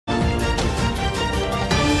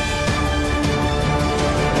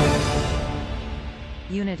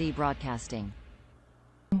Unity Broadcasting.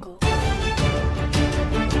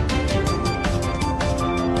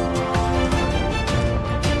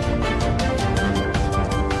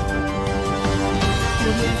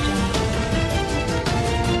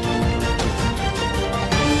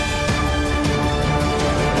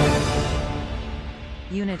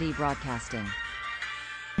 Unity Broadcasting.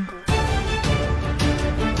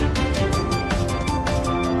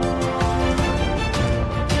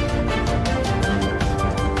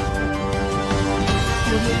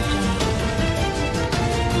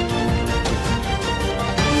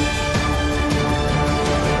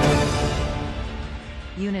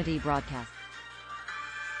 Unity Broadcast.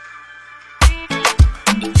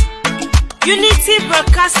 Unity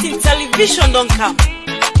Broadcasting Television don't come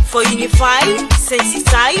for unify,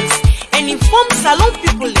 sensitize, and inform Salon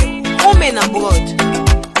people home and abroad.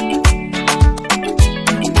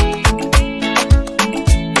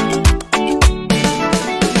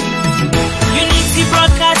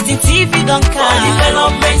 Broadcasting TV don't come. For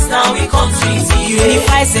developments now we come to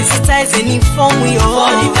unify, sensitize, and inform we all.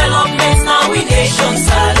 For developments now we nation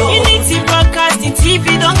salon. Unity Broadcasting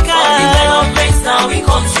TV don't come. For developments now we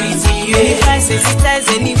come to unify, sensitize,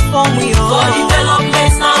 and inform we all. For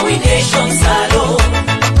developments now we nation salon.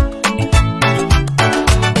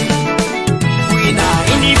 We now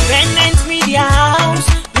independent media house.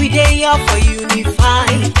 We dey here for unify,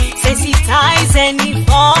 sensitize, and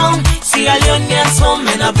inform. Sierra Leoneans home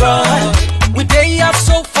and abroad. We dey have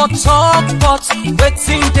so for talk, but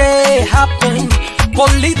waiting they happen.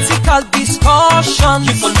 Political discussion,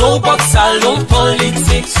 you for know about salon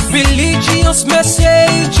politics. Religious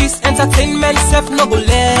messages, entertainment self no go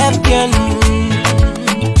left bien.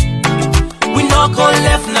 We not go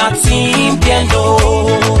left nothing bien no.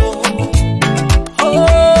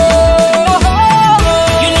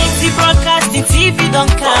 Broadcasting TV don't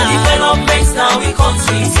come. For developments now we come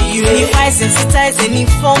to unify, sensitize, and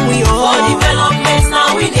inform we all. For developments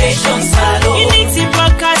now we nation salon. Unity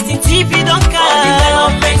Broadcasting TV don't come. For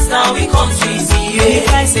developments now we come to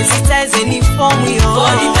unify, sensitize, and inform we all.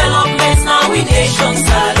 For developments now we nation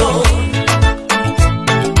salon.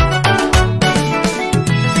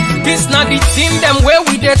 This not the team them where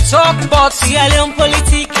we dey talk about Sierra Leone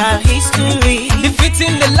political history,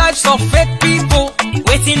 defeating the lives of fake people.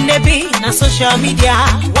 Waiting they be on social media.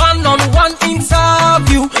 One-on-one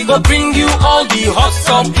interview, we go bring you all the hot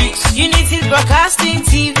topics. Unity Broadcasting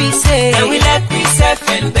TV say, and we let we self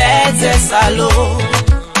and better salon.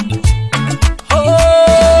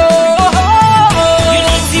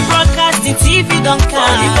 Unity Broadcasting TV don't come.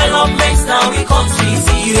 For developments now we come to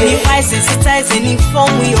unify, sensitize, and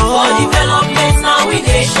inform we all. For developments now we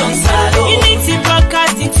nation salon. Unity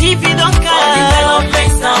Broadcasting TV don't come. For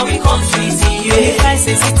developments now we come to unify,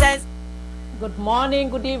 sensitize. Good morning,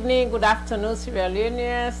 good evening, good afternoon, Sierra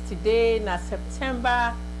Leoneans. Today na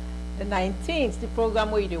September the 19th, the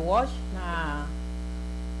program where you watch na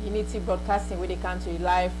Unity Broadcasting where they come to you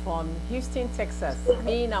live from Houston, Texas.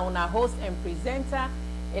 Me na una host and presenter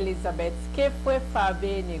Elizabeth Kefwe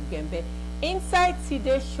Fabe Ngembe. Inside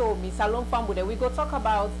today's show, Miss Salon Fambude, we go talk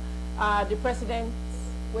about the president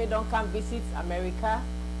we don't come visit America.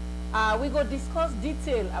 We go discuss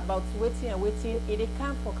detail about waiting and waiting. It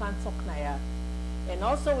can for can talk naya. And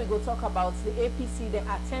also we go talk about the A.P.C, the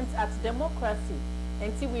attempt at democracy.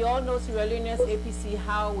 Until we all know Sierra Leone's A.P.C,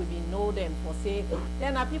 how we know them for say,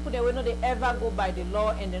 there are people that we know they ever go by the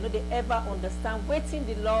law and they know they ever understand waiting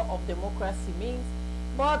the law of democracy means.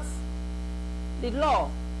 But the law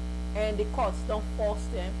and the courts don't force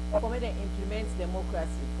them for me to implement democracy.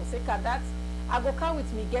 For sake of that, I go come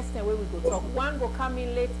with me guests and where we go talk. One go come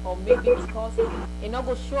in late or maybe because it not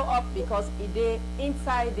go show up because it is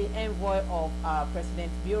inside the envoy of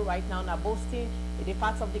President Bill right now in Boston. It is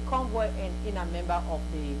part of the convoy and in a member of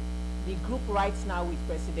the group right now with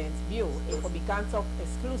President Bill. If we can talk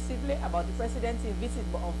exclusively about the president's visit,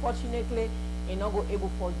 but unfortunately it not go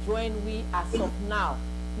able for join we as of now.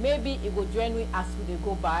 Maybe it will join we as we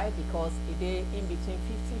go by because it is in between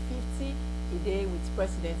 50-50. Today with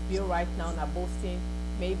President Bill right now in Boston,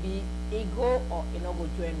 maybe he go or he not go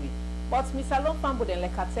join me. But Mr. Lomfambo then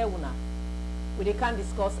like una, we can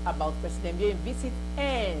discuss about President Bill visit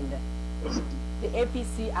and the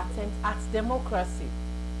A.P.C attempt at democracy.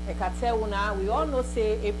 Like una, we all know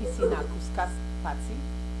say A.P.C na Kuskas party.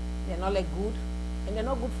 They're not like good and they're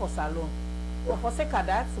not good for Salon. But for sake of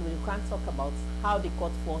that, we can talk about how the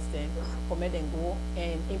court forced them to make them go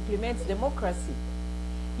and implement democracy.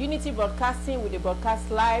 Unity Broadcasting with the broadcast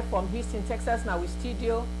live from Houston, Texas. Now with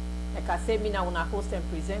studio, like I say, me now una host and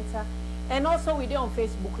presenter. And also we dey on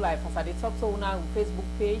Facebook Live as I dey talk to una on Facebook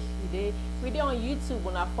page. We dey on YouTube.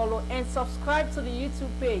 Una follow and subscribe to the YouTube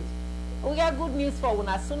page. We get good news for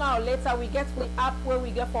una. Sooner or later we get the app where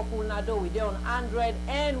we get for una do. We dey on Android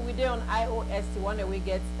and we dey on iOS. The one that we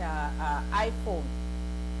get iPhone.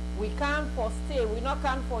 We can for stay. We not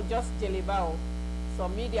can for just deliver.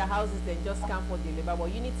 Some media houses then just can for deliver.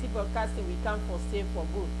 But Unity Broadcasting we can for stay for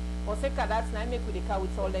good. For sake of that, now make with the car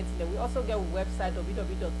with all that. We also get a website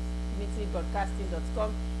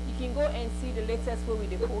www.unitybroadcasting.com. You can go and see the latest way we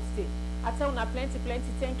dey post it. I tell you plenty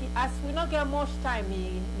thank you. As we not get much time,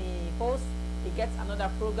 me host, he gets another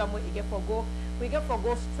program where we get for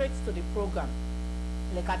go straight to the program.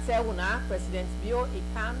 Like I tell you now, President Bio, he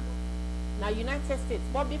can now United States.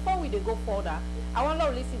 But before we go further, I want to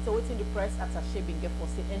listen to what in the press attaché been get for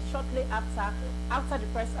say. And shortly after the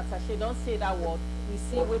press attaché don't say that word, we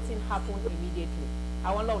see what happen immediately.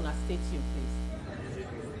 I want to stay tuned, please.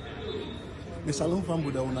 Mr. Lumfam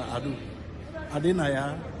Budauna Adu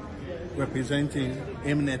Adenaya representing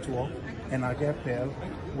M Network and I get Pearl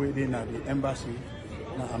within the embassy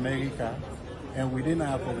in America and we didn't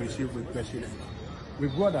have to receive with president. We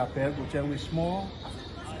brought a Pearl which is small,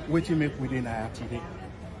 which make within our today.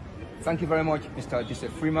 Thank you very much, Mr.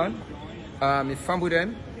 Joseph Freeman.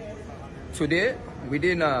 Famuden, today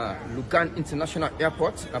within Logan International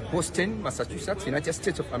Airport, Boston, Massachusetts, United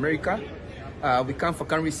States of America, we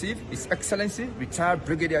can receive His Excellency, retired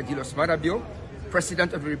Brigadier Julius Maada,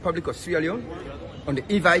 President of the Republic of Sierra Leone, on the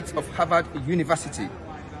invite of Harvard University.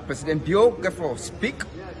 President Bio therefore speak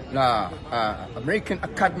na American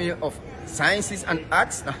Academy of Sciences and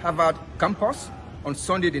Arts na Harvard campus on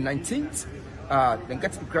Sunday the 19th. Then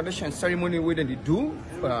get the graduation ceremony where they do.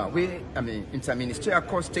 Interministerial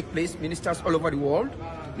course take place, ministers all over the world.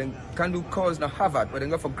 Then can do course na Harvard, but then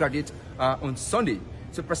go for graduate on Sunday.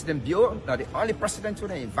 So President Bio, the only president who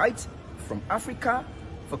they invite from Africa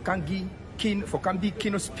for can be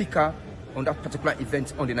keynote speaker on that particular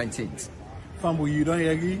event on the 19th. Fambu, you don't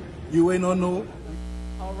agree? You will not know.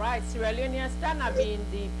 All right, Sierra Leoneans, that have been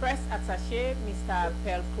the press attaché, Mr.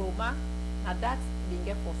 Pearl Kroma. Now that's being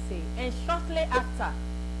get for say. And shortly after,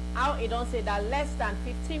 how it don't say that less than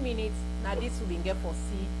 15 minutes, now this will be get for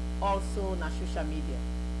see also na social media.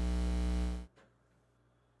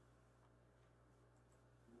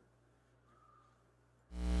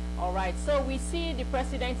 All right, so we see the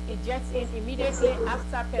president ejects in immediately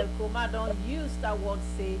after Pearl Kroma don't use that word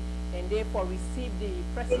say, and therefore receive the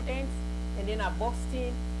president, and then at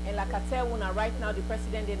Boston, and like I tell you now, right now the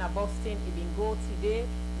president in Boston, he been go today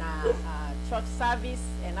na church service,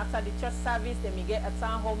 and after the church service, then we get a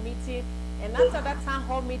town hall meeting, and after that town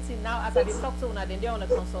hall meeting, now as I talk to una, then they're on a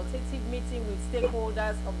consultative meeting with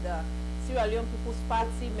stakeholders of the Sierra Leone People's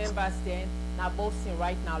Party members then now Boston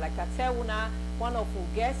right now. Like I tell you now, one of our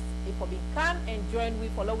guests, if we can and join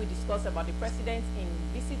with follow we discuss about the president in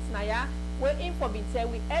visit Naya, we're in for being tell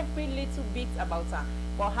we every little bit about her.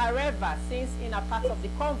 But however, since in a part of the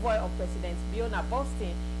convoy of President Biona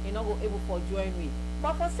Boston, you know, we're able for join with.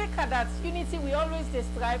 But for sake of that unity, we always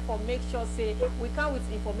strive for make sure say we come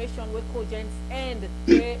with information with cogent and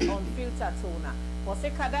way unfiltered tona. For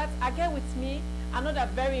sake of that, again with me, another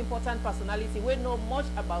very important personality. We know much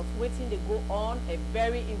about waiting they go on, a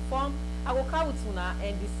very informed. I will come with Una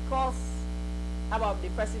and discuss about the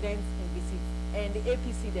president's visit and the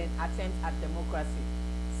A.P.C. then attempt at democracy.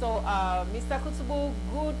 So, Mr. Kutubu,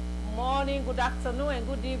 good morning, good afternoon, and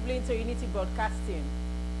good evening to Unity Broadcasting.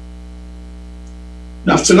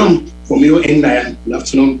 Good afternoon from you and Diane. Good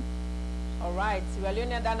afternoon. All right, Sierra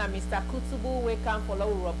Leone Dana, Mr. Kutubu, we can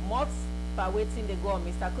follow Rob Motts by waiting they go on.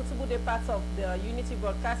 Mr. Kutubu, the part of the Unity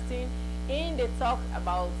Broadcasting. In the talk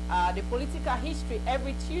about the political history,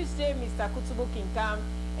 every Tuesday, Mr. Kutubu can come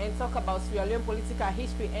and talk about Sierra Leone political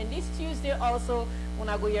history. And this Tuesday also, when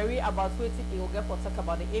I go hear about what he will get for talk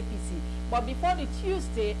about the A.P.C. But before the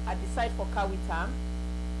Tuesday, I decide for Kawitam,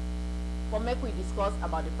 for make we discuss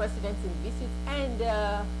about the president's visit and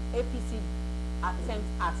the A.P.C. attempt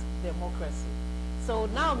at democracy. So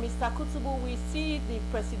now, Mr. Kutubu, we see the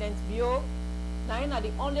President Bio, now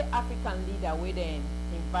the only African leader we then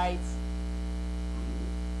invite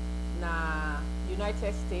na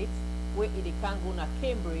United States where they can go na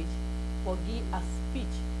Cambridge for give a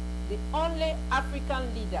speech. The only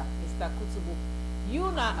African leader, Mr. Kutubu.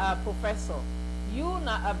 You na a professor. You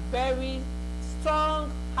na a very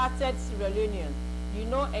strong-hearted Sierra Leonean. You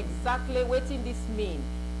know exactly what this mean.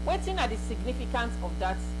 What are the significance of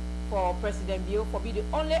that for President Bio for be the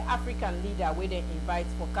only African leader where they invite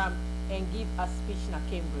for come and give a speech na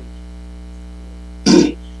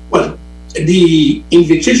Cambridge? Well, the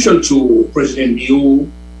invitation to President Bio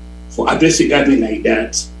for addressing a gathering like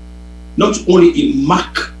that not only a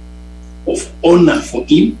mark of honor for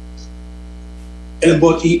him,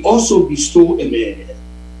 but he also bestowed a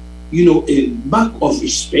mark of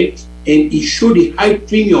respect, and he showed a high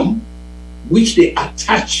premium which they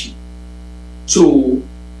attach to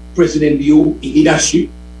President Bio in leadership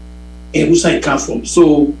and who I come from.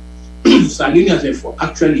 So Salonians therefore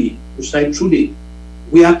actually recite truly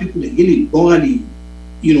where people are really morally,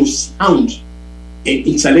 sound and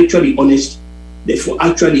intellectually honest, therefore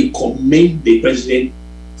actually commend the president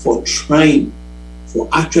for trying for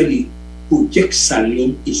actually project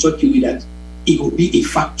Salion in such a way that it will be a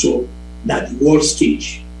factor at the world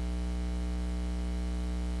stage.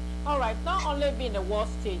 All right, not only being the world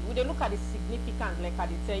stage, we look at the significance, like I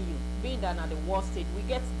tell you, being that at the world stage, we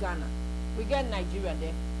get Ghana, we get Nigeria,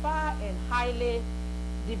 they're far and highly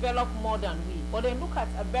developed more than we. But then look at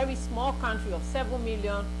a very small country of 7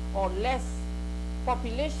 million or less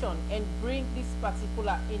population and bring this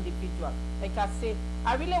particular individual. Like I say,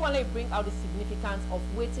 I really want to bring out the significance of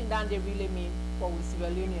waiting down they really mean for with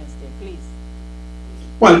Sierra Leoneans then, please.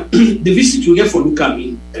 Well, the visit we get for look at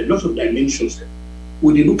in a lot of dimensions.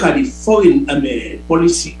 When they look at the foreign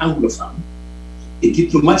policy angle of them, the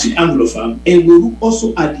diplomatic angle of them, and we look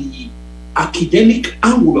also at the academic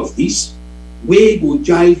angle of this, where we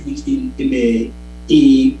jive with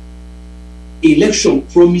in election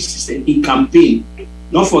promises and in campaign.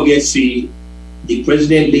 Not forget, say, the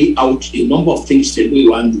president lay out a number of things that we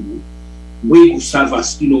want to do, where will serve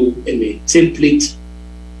as, a template,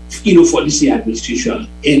 for this administration.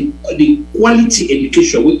 And the quality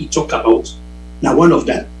education we talk about, now one of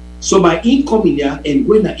that. So by incoming here and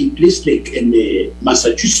going to a place like in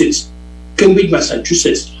Massachusetts, Cambridge,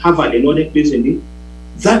 Massachusetts, Harvard, and other places,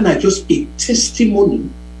 that not just a testimony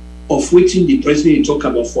of waiting the president talk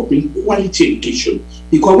about for bring quality education.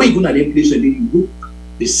 Because when you go to that place and then you look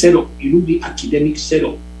the setup, you look the academic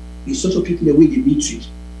setup, the sort of people the way they meet with,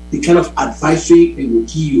 the kind of advisory they will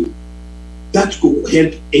give you, that will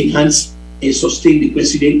help enhance and sustain the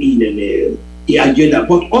president in an agenda.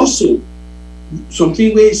 But also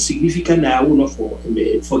something very significant I will not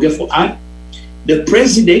forget for add. The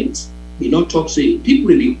president may not talk, say people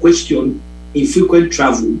really question infrequent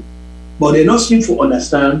travel, but they not seem to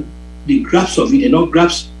understand the grasp of it. They not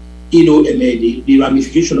grasp, the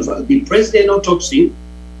ramification of it. The president not talk, say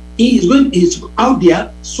he's out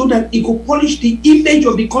there so that he could polish the image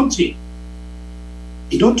of the country.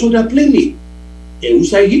 He don't talk that plainly. And we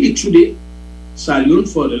say he did today, Salion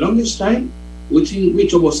for the longest time, we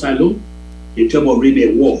talk about Salion, they talk about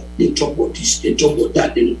rebel war, they talk about this, they talk about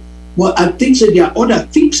that. Well, I think that there are other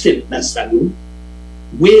things that Salion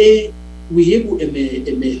where we able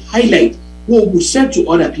to highlight what we said to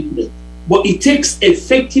other people. But it takes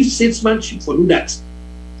effective statesmanship for do that.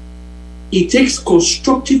 It takes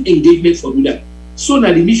constructive engagement for do that. So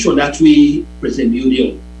now the mission that we present the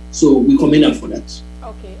union. So we commend them for that.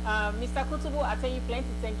 Okay, Mr. Kutubu, I tell you plenty,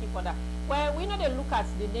 thank you for that. Well, we know they look at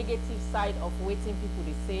the negative side of waiting people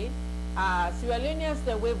they say. Sierra Leoneans,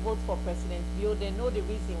 the way vote for President Bio, they know the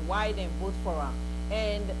reason why they vote for him.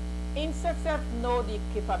 And INSECF know the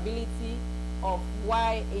capability of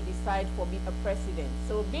why he decide for being a president.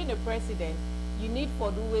 So being a president, you need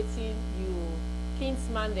for do waiting you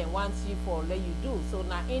kinsman then wants you for let you do. So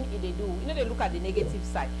now in it they do. They look at the negative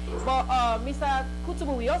side. But Mr.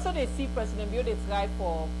 Kutubu, we also they see President Bio they try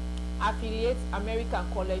for affiliate American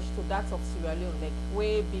college to that of Sierra Leone, like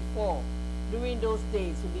way before. During those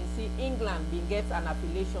days, we been see England being get an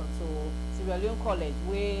affiliation to Sierra Leone College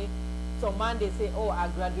where some man they say, oh, I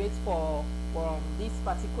graduate from this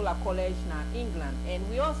particular college now England. And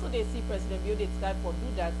we also they see President Bio they try for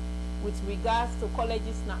do that with regards to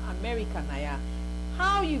colleges now America now.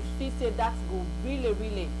 How you feel say that will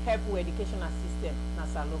really help with educational system now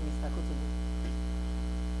Salon, Mr. Kutubu?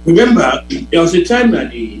 Remember, there was a time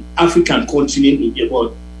that the African continent in the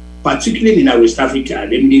world, particularly in West Africa,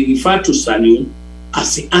 they refer to Salion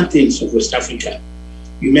as the anthems of West Africa.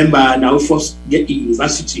 Remember, now we first get the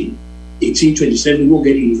university, 1827, we'll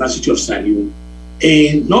get the University of Salion.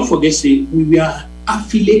 And not forget, say, we were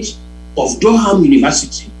affiliate of Durham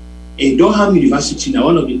University. And Durham University now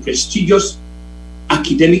one of the prestigious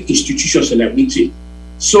academic institutions in the region.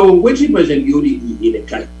 So, what did President Bio in the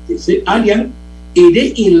country? They said earlier, are they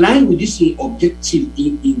in line with this objective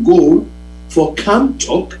in goal for come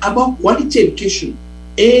talk about quality education?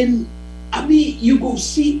 And I mean, you go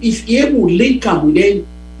see if you able to link up with them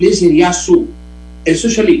places in Yaso,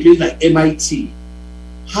 especially places like MIT,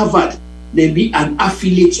 Harvard, they be an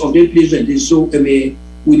affiliate of them places and they so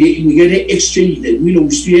we get an exchange that we know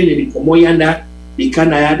student in the Komoyana, the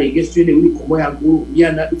Canada, they get student in the Komoya go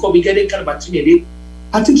Yana because we get a kind of activity.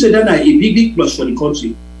 I think so that a big plus for the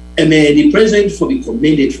country. the president for be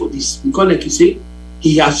commended for this, because like you say,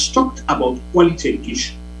 he has talked about quality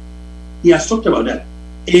education. He has talked about that.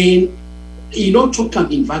 And you know,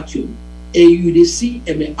 talk in vacuum. And you see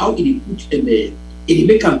how it put it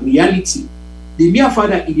make a reality. The mere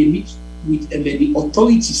father in the meet with the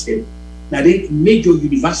authorities then, now they major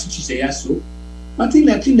universities there so. I think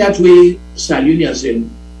that way, Salionians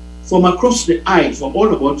from across the aisle, from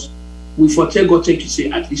all of us, we foretell God take you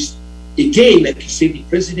say at least again, like you say, the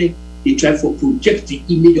president they try for project the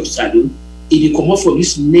image of Salion. It come out from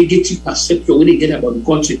this negative perception when they get about the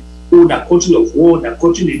country. Oh, that country of war, that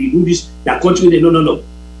country they do this, that country they no.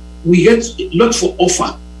 We get a lot for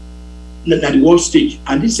offer at the world stage,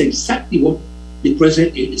 and this is exactly what the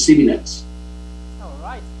president is saying at. All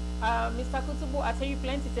right, Mr. Kutubu, I tell you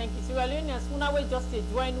plenty. Thank you. Sierra Leoneans, who now just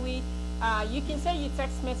join we. You can send your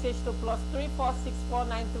text message to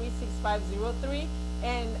 +34649366503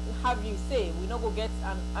 and have you say we not go get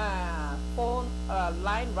an phone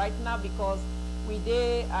line right now because we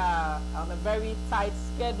dey on a very tight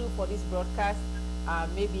schedule for this broadcast.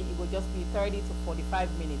 Maybe it will just be 30 to 45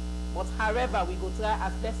 minutes. But however, we go try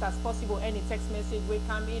as best as possible. Any text message will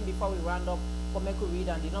come in before we round up for make we read,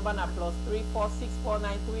 and the number now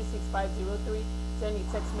 +34649366503. Send a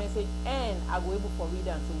text message and I go able for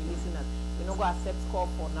reader and to we listeners. We not go accept call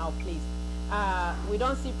for now, please. We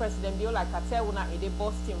don't see President Bio like I tell una in the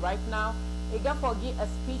Boston right now. He got for give a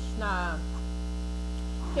speech now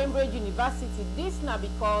Cambridge University. This now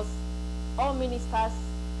because all ministers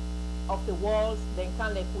of the world then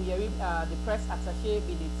can like the press attaché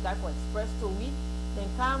be the type for express to we then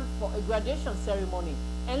come for a graduation ceremony.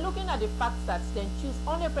 And looking at the fact that then choose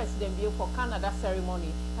only President Bio for Canada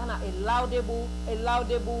ceremony, kind of a laudable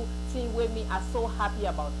thing where me are so happy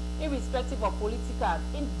about, irrespective of political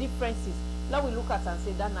indifferences. Now we look at and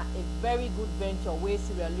say that's a very good venture where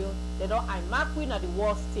Sierra Leone, they don't I mark win at the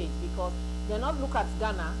world stage because they not look at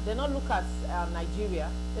Ghana, they not look at Nigeria,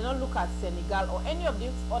 they not look at Senegal or any of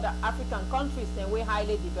these other African countries that we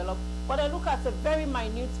highly developed, but they look at a very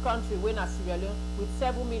minute country when a Sierra Leone with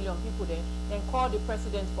 7 million people there, then call the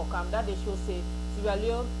president for come. That they should say Sierra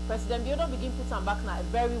Leone, President Bio don't begin put them back now a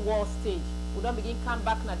very world stage. We don't begin come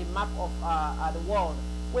back now the map of the world.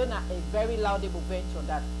 When a very laudable venture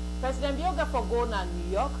that President Bio got for go now New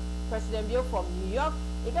York, President Bio from New York,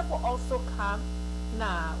 he got for also come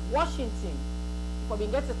now Washington for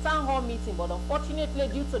being get a town hall meeting, but unfortunately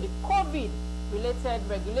due to the COVID related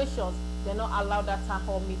regulations, they not allow that town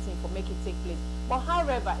hall meeting for make it take place. But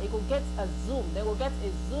however, it will get a Zoom. They will get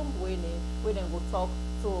a Zoom where they will talk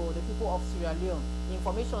to the people of Sierra Leone. The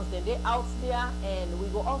information then they out there, and we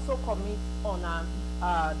will also commit on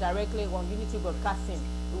directly on Unity Broadcasting.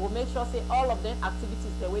 We will make sure say all of them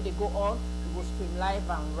activities the way they go on, we will stream live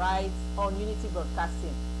and write on Unity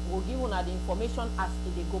Broadcasting. We will give you the information as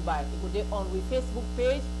they go by. It will be on we Facebook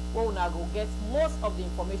page where we go get most of the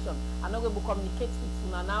information. I'm not going to communicate with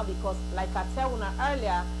you now because, like I tell you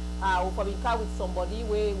earlier, we'll probably come with somebody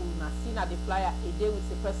where we will see at the flyer a day with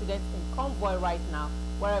the president in convoy right now,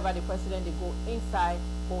 wherever the president they go inside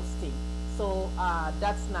hosting. So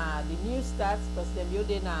that's now the news that President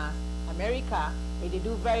Biode na America. They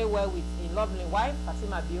do very well with a lovely wife,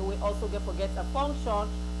 Fatima Bio. We also get forget a function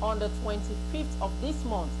on the 25th of this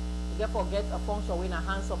month. We get forget a function in the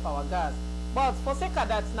hands of our guys. But for sake of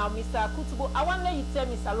that, now, Mr. Kutubu, I want to let you tell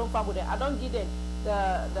Mr. Lomfambo that I don't give them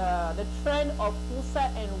the trend of whose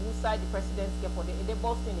side and whose side the presidents get for the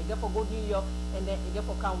Boston, they get for go New York, and then they get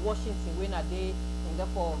for come Washington when a day and get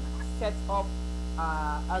for set up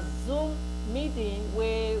a Zoom meeting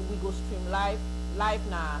where we go stream live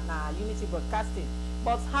na Unity Broadcasting.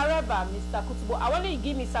 But however, Mr. Kutubu, I want to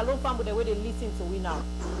give me Salon Fambo the way they listen to we now.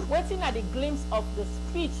 Waiting at the glimpse of the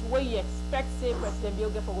speech where you expect say President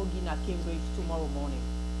Bioge for going at Cambridge tomorrow morning.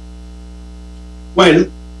 Well,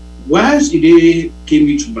 whilst they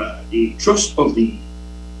Cambridge, the thrust of the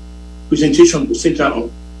presentation was centered on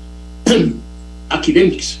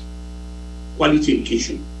academics, quality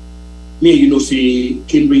education. Me, say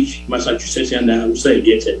Cambridge, Massachusetts, and I would say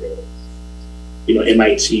get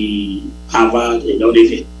MIT, Harvard, and all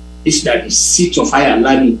that. This is the seat of higher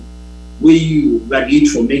learning where you graduate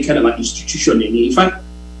from any kind of an institution. And in fact,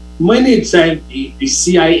 many times the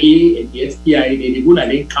CIA and the FBI, they go to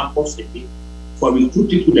the campus for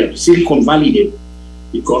recruiting to them, Silicon Valley them,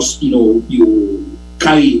 because you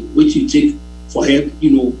carry what you take for help,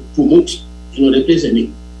 promote, the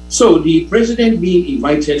president. So the president being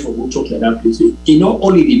invited for go talk like that place, not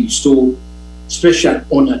only they bestow special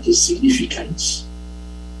honor and significance,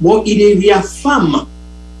 but it reaffirm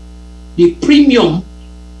the premium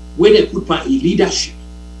where they put by leadership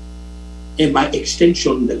and by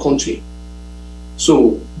extension the country.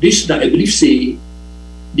 So this that I believe say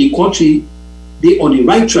the country they on the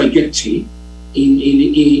right trajectory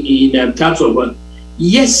in terms of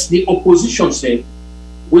yes, the opposition said,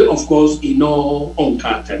 well, of course, in all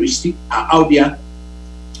uncharacteristic are out there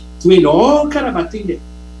doing all kind of a thing there,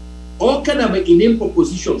 all kind of inane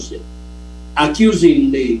propositions there,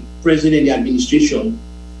 accusing the president, the administration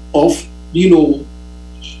of,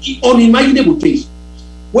 unimaginable things.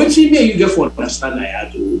 What you may you get for understand I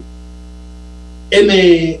do.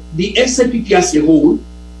 The SNPP as a whole,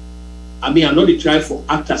 I'm not a try for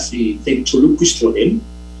act as a ventriloquist for them,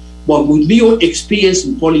 but with my own experience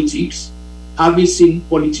in politics, having seen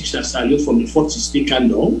politics as I from the 40s take and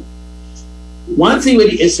down, one thing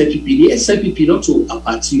with the SNPP not to a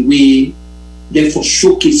party where they for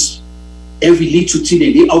showcase every little thing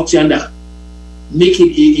they out there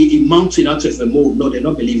making a mountain out of a mole. No, they're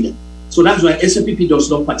not believing it. So that's why SNPP does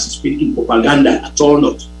not participate in propaganda at all.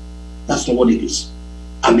 Not. That's not what it is.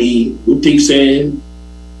 You think saying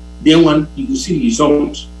then one you will see the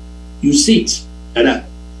result, you see it, and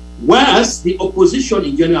whereas the opposition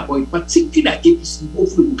in general, but in particular A.P.C,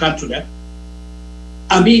 hopefully we come to that.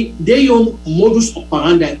 Their own modus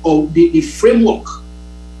operandi or the framework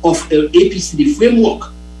of A.P.C, the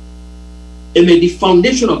framework, the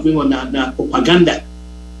foundation of propaganda.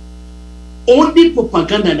 Only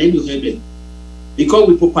propaganda then you have them. Because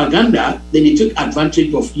with propaganda, then they took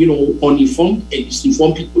advantage of uninformed and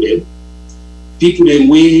misinformed people them. People them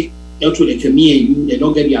way to like me and you, they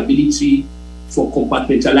don't get the ability for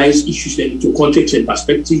compartmentalized issues into context and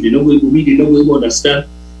perspective. They don't go to read, they don't go to understand.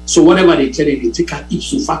 So whatever they tell them, they take an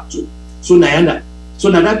ipso facto. So now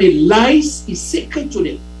that the lies is secret to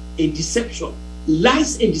them, a deception.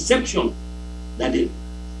 Lies and deception that they,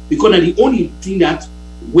 because that's the only thing that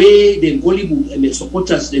where the Hollywood and the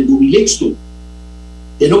supporters they will relate to.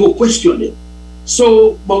 They don't go question them.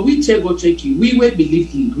 So, but we tell God thank you. We will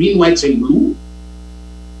believe in green, white, and blue.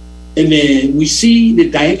 And we see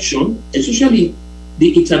the direction, especially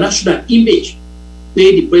the international image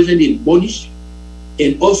where the president is punished,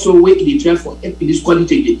 and also where they try for help in this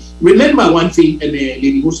quality. Remember one thing,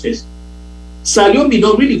 Lady Hostess. Salion may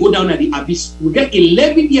not really go down at the abyss. We get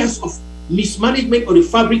 11 years of mismanagement of the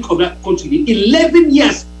fabric of that country. 11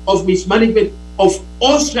 years of mismanagement of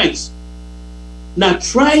all strikes. Now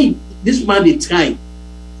try, this man they try.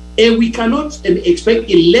 And we cannot expect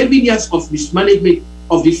 11 years of mismanagement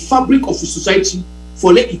of the fabric of the society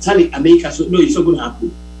for let Italy, America. So no, it's not going to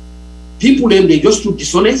happen. People them they just too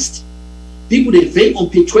dishonest. People they very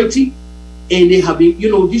unpatriotic, and they have been,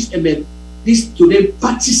 this to them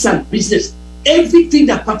partisan business. Everything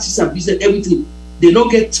that partisan business, everything they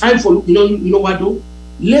don't get time for. You know what though?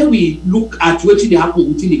 Let we look at what they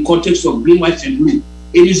happen within the context of green, white, and blue.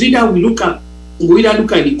 It is either we either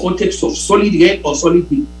look at the context of solid red or solid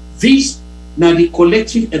blue. This now the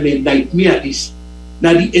collective nightmare this.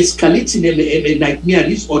 Now the escalating nightmare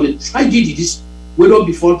this or the tragedy this. Whether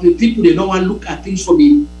before the people they don't want to look at things from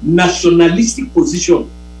a nationalistic position.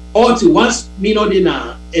 Or to once me not in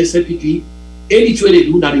a SNPP, anything they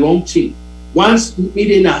do that the wrong thing. Once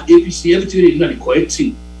me in a A.P.C, everything they do that the correct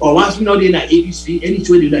thing. Or once me not in a A.P.C,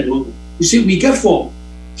 anything they do that the wrong thing. You see, we get for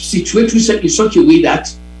situation in such a way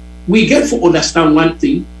that we get to understand one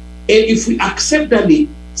thing, and if we accept that they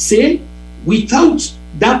say without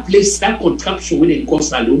that place, that contraption when they call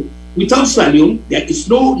Salion, without Salion, there is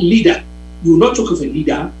no leader. You will not talk of a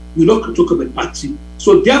leader, you will not talk of a party.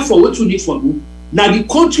 So therefore, what you need for you, now the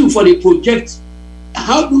country for the project,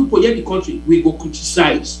 how do we project the country? We go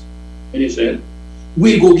criticize, understand?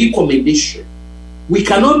 We go give commendation. We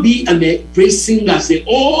cannot be praising and say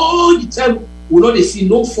all the time we not see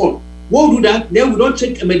no fault. We'll do that, then we don't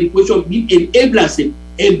take a medication of being enablers.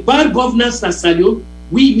 A bad governance as Salion,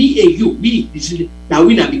 we, me and you, this is now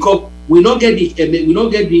winner because we not get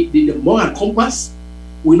the moral compass,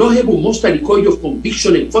 we not able to muster the courage of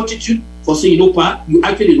conviction and fortitude for saying, you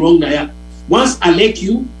actually wrong there. Once I let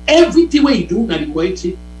you, everything what you do now the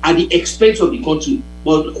quality at the expense of the country.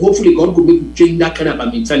 But hopefully God will make you change that kind of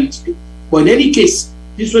a mentality. But in any case,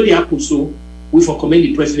 this is what they happen. So we for commend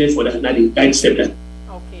the president for that right step there.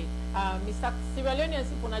 Mr. Sierra Leoneans,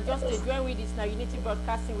 if you just join with this now, Unity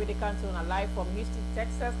Broadcasting with the country on live from Houston,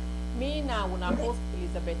 Texas. Me now, when I host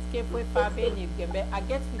Elizabeth Kepo Fabe Nivgembe, I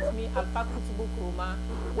get with me Alpha Kutubu Kuruma,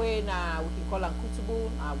 where we can call him Kutubu,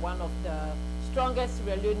 one of the strongest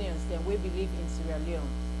Sierra Leoneans that we believe in Sierra Leone.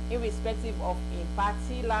 Irrespective of in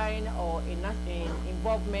party line or in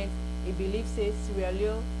involvement, he believes say Sierra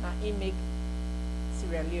Leone, he make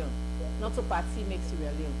Sierra Leone. Not to party make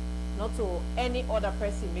Sierra Leone. not to any other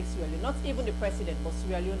person make Sierra Leone, not even the president, but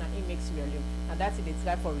Sierra Leone, he makes Sierra Leone. And that's it, it's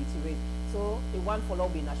right for reiterate. So the one for all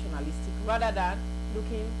be nationalistic rather than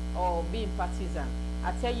looking or being partisan.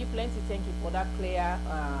 I tell you plenty, thank you for that clear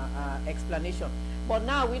explanation. But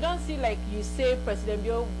now we don't see, like you say, President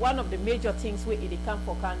Bio, one of the major things we in the camp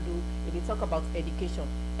for can do is they talk about education.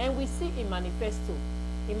 And we see in manifesto.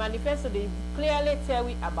 In manifesto, they clearly tell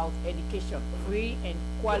we about education, free and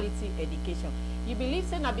quality education. You believe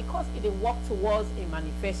say now because they work towards a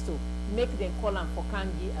manifesto, make them call and for can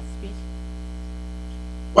give a speech?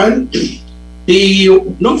 Well,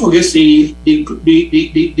 don't forget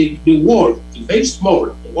the world is very small,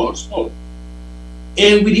 the world is small.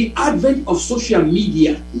 And with the advent of social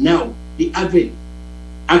media now, the advent,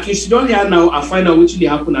 I can sit down here now, I find out what will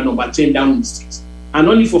happen at number 10 down the streets. And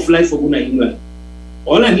only for flight for Guna England.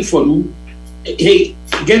 All I need for you, hey,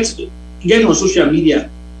 get on social media,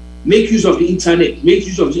 make use of the internet, make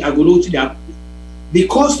use of the algorithm.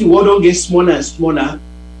 Because the world don't get smaller and smaller,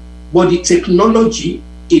 but the technology,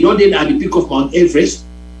 it don't then at the peak of Mount Everest,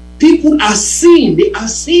 people are seeing, they are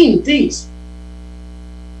seeing things.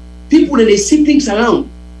 People, they see things around.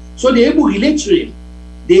 So they're able to relate to it.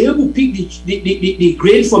 They're able to pick the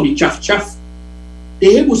grain from the chaff.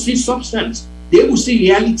 They're able to see substance. They're able to see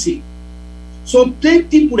reality. So take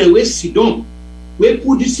people that we sit down, we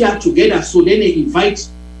put this here together, so then they invite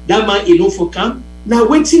that man alone for camp. Now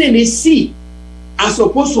waiting and they see, as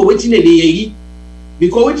opposed to waiting and they hear,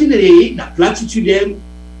 because waiting and they hear, the platitude them,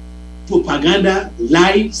 propaganda,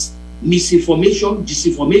 lies, misinformation,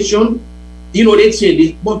 disinformation, you know, they say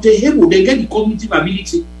this, but they get the cognitive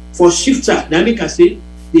ability for shifter. Now make us say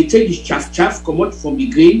they take this chaff come out from the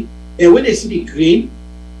grain, and when they see the grain,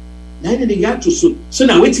 now they have to sow. So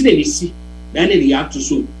now waiting and they see, then they have to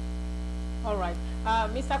sow. All right,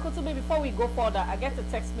 Mr. Kutube, before we go further, I get a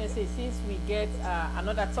text message since we get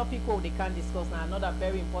another topic where they can discuss now, another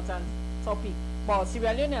very important topic. But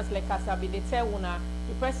Sierra Leoneans like Kasabi, they tell una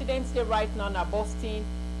the president stay right now in Boston,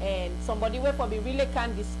 and somebody where probably really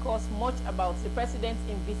can't discuss much about the president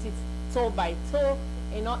in visit toe by toe,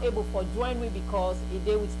 and not able to join me because he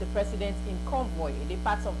did with the president in convoy. He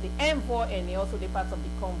part of the envoy and he also the part of the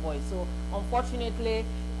convoy. So unfortunately,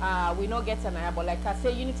 we not get an eye, but like I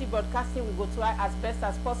say, Unity Broadcasting, we go try as best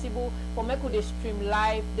as possible for make they stream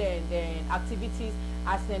live then activities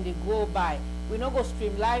as then they go by. We not go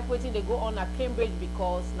stream live, waiting they go on at Cambridge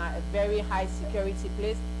because now a very high security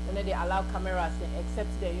place, and then they allow cameras except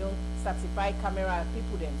their own certified camera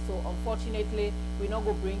people them. So unfortunately, we not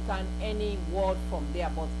go bring on any word from there.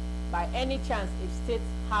 But by any chance, if State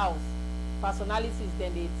House personalities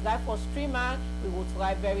then they try for streamer, we will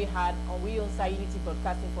try very hard on we on Unity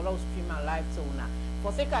Broadcasting for our streamer live so now.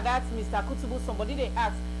 For sake of that, Mr. Kutubu, somebody they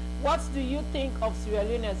ask, what do you think of Sierra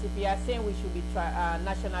Leoneans if you are saying we should be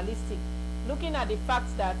nationalistic? Looking at the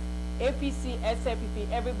fact that A.P.C,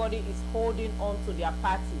 SLPP, everybody is holding on to their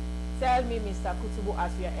party. Tell me, Mr. Kutubu,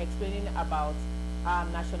 as we are explaining about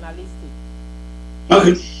nationalistic.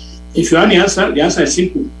 Okay, if you want the answer is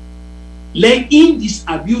simple. Let him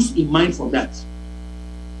disabuse in mind from that.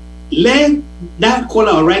 Let that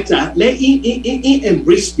caller or writer, let him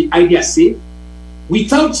embrace the idea, say,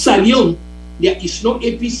 without Salion, there is no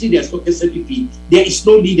A.P.C, there is no SLPP, there is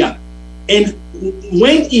no leader. And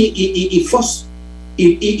when he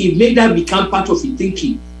made that become part of his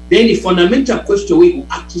thinking, then the fundamental question where he will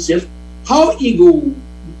ask himself, how he go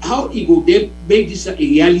then make this a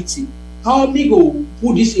reality? How he go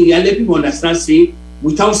put this in reality? People understand, say,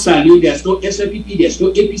 without Salio, there's no SLPP, there's no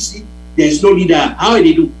A.P.C, there's no leader. How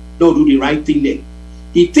they do? They'll do the right thing there.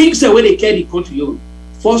 He thinks that when they carry the country on,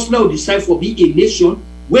 first now decide for being a nation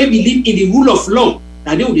where we live in the rule of law,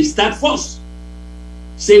 that they will start first.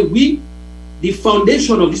 Say we, the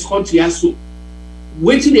foundation of this country also,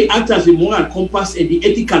 waiting they act as the moral compass and the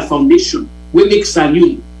ethical foundation, we make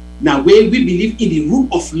Salio. Now where we believe in the rule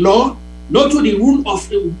of law, not to the rule of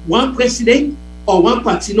one president or one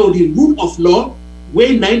party, no, the rule of law,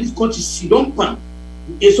 where 90 countries sit on pan.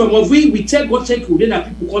 And some of we take what take within that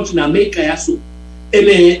people come to America also.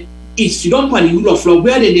 And it's sit on pan the rule of law,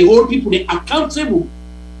 where they hold people they accountable.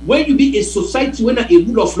 When you be a society when a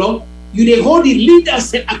rule of law, you they hold the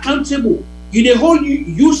leaders accountable. You they hold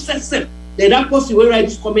you system. That person will write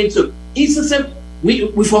this comment. It's we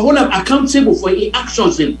for hold them accountable for the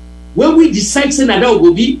actions. When we decide say that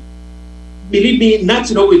will be, believe me, not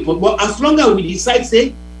no way. But as long as we decide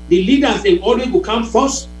say the leaders they always will come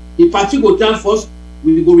first, the party will come first,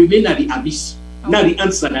 we will remain at the abyss. Okay. Now the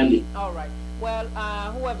answer, Daniel. All right. Well,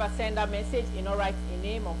 whoever send that message, you know, write a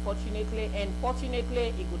name, unfortunately, and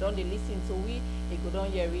fortunately, it could only listen to we, it could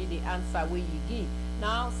only read the answer we you give.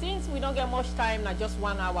 Now, since we don't get much time, now just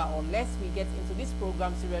 1 hour or less, we get into this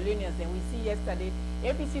program, Sierra Leoneans, then we see yesterday,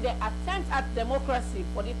 A.P.C. the attempt at democracy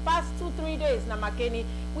for the past 2-3 days, now Makeni,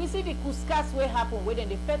 we see the Kuskas way happen, where then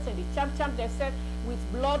the feds and the champ they said with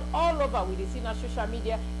blood all over, we see on social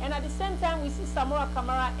media, and at the same time, we see Samora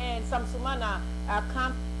Kamara and Samsumana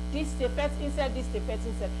camp, this the feds inside, this the feds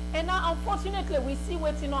inside. And now, unfortunately, we see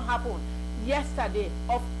what's not happen yesterday.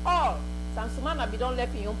 Of all, Samsumana be don't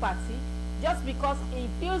left in your party, just because he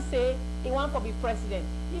feels say he want to be president.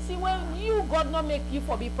 You see, when you God not make you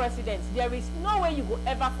for be president, there is no way you go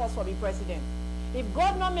ever force for be president. If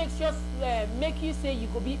God not makes you make you say you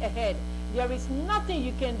go be ahead, there is nothing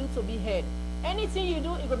you can do to be head. Anything you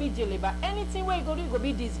do, it will be jailable. Anything where you go do, it will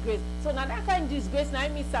be disgrace. So now that kind of disgrace, now I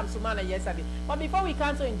meet Sam Sumana yesterday. But before we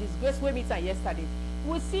come to in disgrace, we meet her yesterday.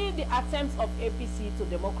 We see the attempts of A.P.C. to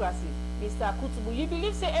democracy. Mr. Kutubu, you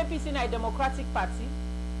believe say A.P.C. is a democratic party?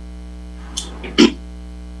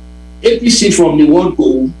 A.P.C. from the word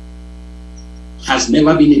go has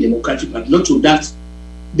never been a democratic party. Not to that,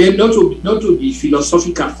 then not to the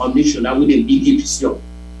philosophical foundation that would then build A.P.C. up.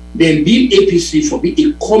 Then build A.P.C. for be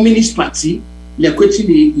a communist party, like what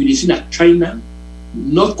you see at China,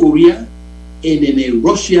 North Korea, and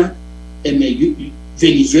Russia, and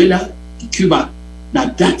Venezuela, Cuba. Now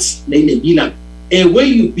that's then the build. And when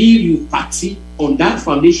you build your party on that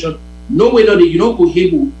foundation, no way that you don't go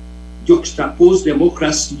able juxtapose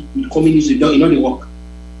democracy with communism. You know they work.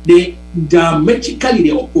 They diametrically they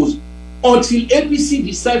oppose until A.P.C.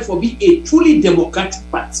 decide for be a truly democratic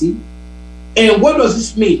party. And what does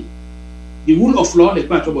this mean? The rule of law, the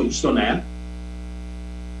part about this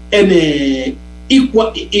and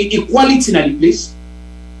equality in the place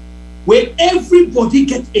where everybody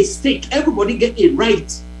get a stake, everybody get a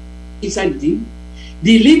right inside the thing.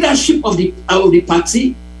 The leadership of the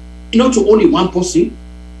party, not to only one person.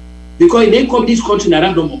 Because in this country,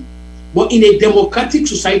 but in a democratic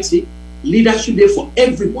society, leadership there for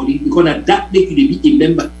everybody because that make you be a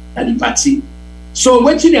member of the party. So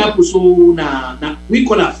when they happen, so now we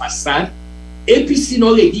call a facade. A.P.C.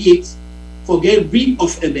 not ready for get rid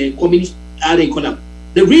of the communist.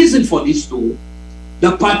 The reason for this though,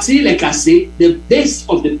 the party, like I say, the base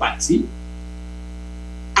of the party,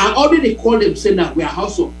 are already call themselves that we are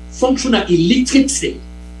also functional illiteracy.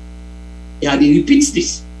 Yeah, they repeat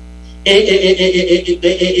this. An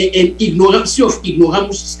ignorance of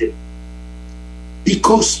ignoramus system.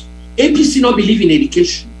 Because A.P.C. not believe in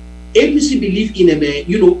education. A.P.C. believe in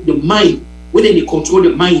the mind, when they control the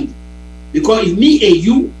mind. Because if me and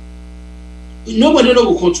you, nobody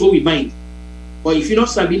will control the mind. But if you're not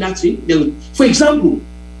sabi nothing, they will. For example,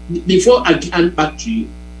 before I hand back to you,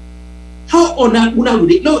 how on that would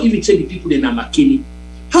they not even say the people in Amakini?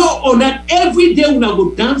 How on that every day when I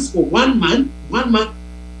go dance for one man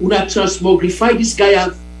would I transmogrify this guy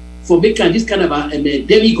for making this kind of a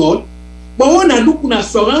demigod? But when I look when I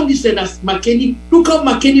surround this and as McKinney, look at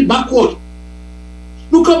McKinney backward.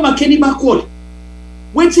 Look at McKinney backward.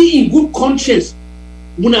 Waiting in good conscience.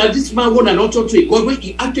 When this man want not talk to a God, when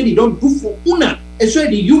he actually don't do for una,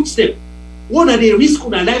 especially the youth step. One of the risk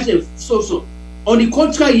on their lives and so. On the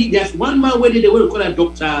contrary, there's one man where they will call a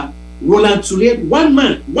Dr. Roland Tulé. One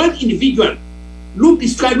man, one individual. Look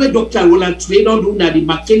describe where Dr. Roland Tulé don't do now the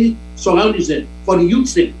McKinney surroundings for the youth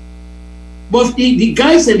step. But the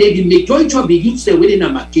guys and the majority of the youths within a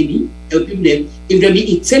McKinney, helping them, if they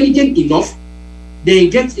be intelligent enough, they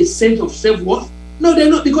get a sense of self-worth. No, they're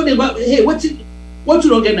not, because they go, hey, what you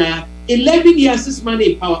don't get now? 11 years this man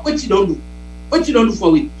in power, what you don't do? What you don't do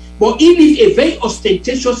for it? But he live a very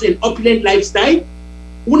ostentatious and opulent lifestyle.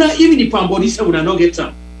 Una even the Pambodisa will not get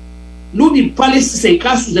some. No, the palaces and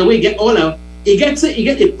castles the way get all out. He get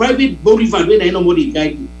a private body van when nobody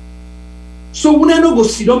guide you. So una no go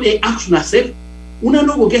sit down and ask yourself, una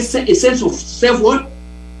no go get a sense of self-worth,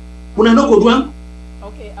 una no go do am.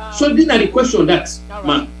 Okay. So these are the question that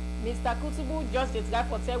man. Mr. Kutubu, just this guy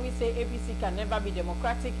for tell we say A.P.C. can never be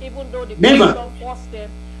democratic, even though the never don't force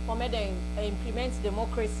them for me they implement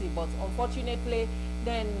democracy, but unfortunately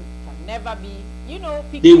then can never be, you know,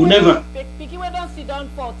 they will never. Picky we don't sit down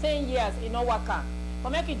for 10 years in no waka. For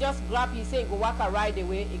make it just grab you say go waka right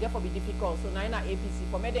away, it get for be difficult. So now in A.P.C.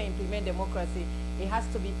 for me they implement democracy, it has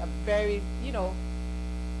to be a very, you know,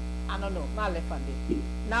 I don't know,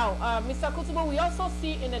 now, Mr. Kutubo, we also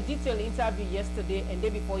see in a detailed interview yesterday and day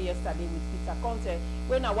before yesterday with Peter Conte,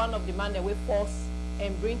 when one of the men that we force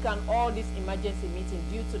and bring on all this emergency meeting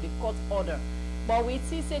due to the court order. But we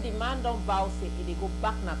see say the man don't vow say they go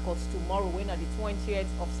back na court tomorrow when at the 20th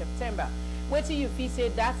of September. What do you feel say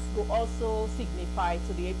that will also signify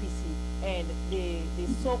to the A.P.C. and the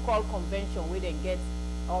so-called convention where they get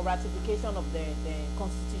or ratification of the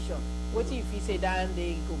constitution. What if you say that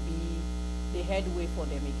they could be the headway for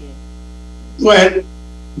them again? Well,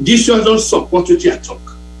 this don't support what you talk.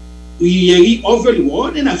 We hear over the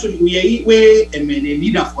world, and also we hear where a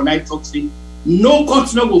leader for life talks saying, no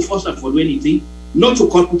court no go force her for do anything, not to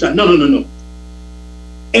court put her. No.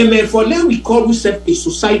 And for them we call ourselves a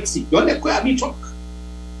society. You understand me talk?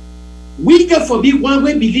 We can forbid one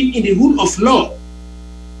way believe in the rule of law.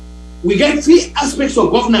 We get three aspects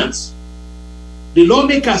of governance. The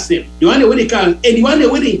lawmakers them, the one way they can, and the one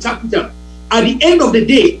way they interpret them. At the end of the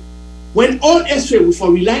day, when all else will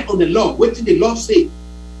for rely on the law, what did the law say?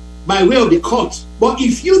 By way of the court. But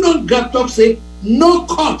if you don't get talk say no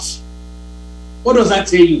court, what does that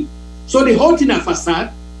tell you? So the whole thing a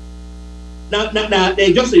facade. Now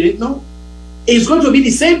they just say no. It's going to be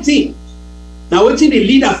the same thing. Now what the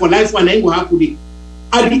leader for life one will happen.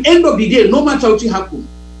 At the end of the day, no matter what happen,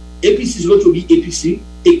 A.P.C is going to be A.P.C,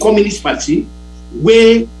 a communist party,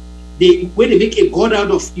 where they make a god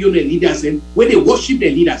out of leaders and where they worship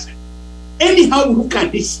their leaders. Anyhow, look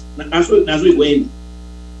at this. That's what we're going.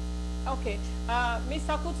 Okay,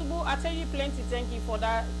 Mr. Kutubu, I tell you plenty. Thank you for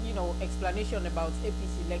that, explanation about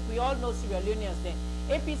A.P.C. Like we all know, Sierra Leoneans, then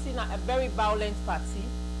A.P.C is a very violent party.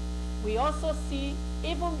 We also see,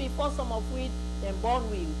 even before some of we them born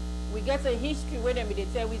we get a history where they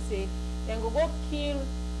tell we say, then go kill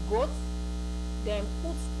goats, then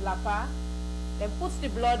put lapa, then put the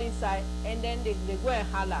blood inside, and then they go and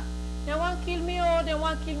holler. They want kill me, oh, they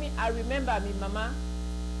want kill me. I remember me mama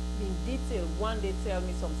in detail one day tell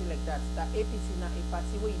me something like that A.P.C na a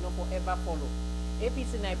party where you not forever follow.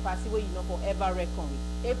 A.P.C na a party where you not forever reckon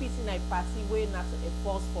with. A.P.C na a party where not a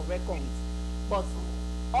force for reckon with. But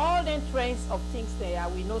all the trends of things there,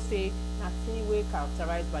 we know say nothing way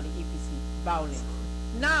characterized by the A.P.C violence.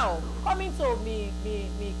 Now, coming to me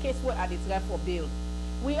case where I declare for bail.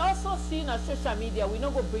 We also see on social media, we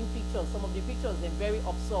not go bring pictures. Some of the pictures they're very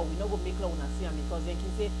absurd. We not go make law see them because they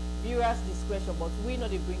can say viewers' discretion, but we know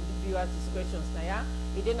they bring the viewers' discretions now. Yeah?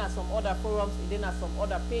 It then has some other forums, it then has some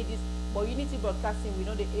other pages, but Unity Broadcasting, we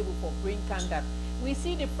know they're able to bring that. We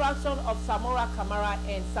see the fraction of Samora Kamara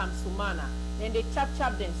and Sam Sumana. Then they chap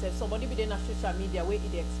themselves. Somebody be then on social media where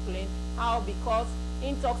it explain how because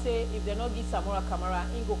in talk say if they not give Samora Kamara,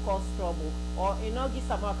 in go cause trouble, or in not give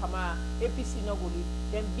Samora Kamara, A.P.C not go leave,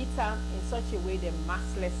 then beat her in such a way they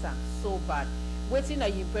massless and so bad. Waiting your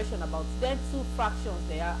impression about them two fractions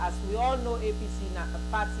there, as we all know A.P.C now a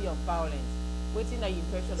party of violence. Waiting your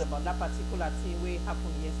impression about that particular thing where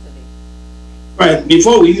happened yesterday. Right,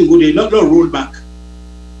 before we even go there, not roll back.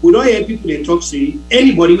 We don't hear people they talk say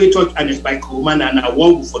anybody will talk and it's by command and a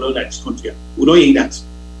war will follow that country. We don't hear that.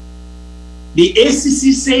 The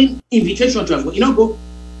A.C.C saying invitation to go. You know go.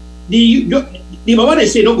 The Baba they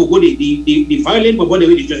say no go the violent Baba they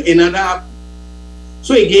will another happen.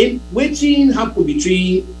 So again, waiting happen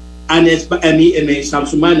between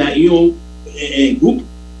Samsumana group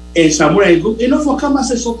and Samurai group. Enough for come as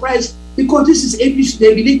a surprise because this is A.P.C.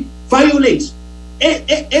 They believe violence.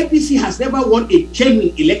 A.P.C has never won a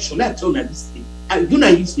genuine election. That's all that this thing. I do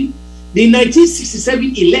not use it. The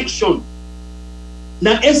 1967 election.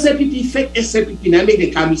 Now SLPP fake SLPP now make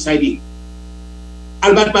them come inside it.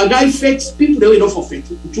 Albert Bagay fake people they were not for fake.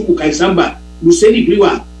 Uchuku Kaisamba, Luceni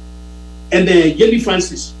Brewer, and Jelly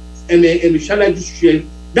Francis, and Mishala Jushuel.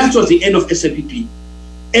 That was the end of SLPP.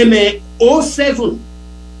 07,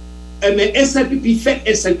 SLPP fake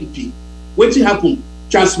SLPP. What happened?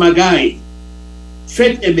 Charles Magai.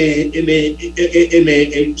 Fed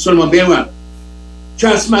Solomon Bewa,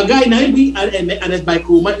 Charles Magai, and by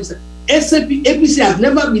Kuruma. A.P.C has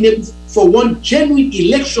never been able for one genuine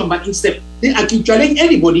election, but instead they can challenge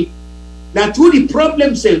anybody. That through the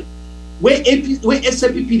problems where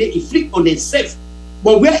SLPP they inflict on themselves,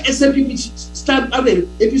 but where SLPP stand up,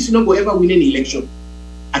 A.P.C not will ever win any election.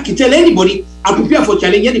 I can tell anybody, I prepare for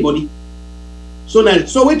challenge anybody. So now,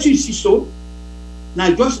 so what you see so. Now,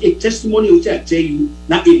 just a testimony which I tell you,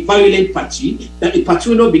 now a violent party, that a party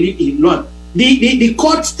will not believe in Lord. The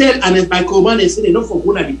court tell and by command and say they not for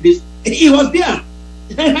go to the place. He was there.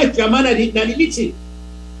 Chairman at the meeting.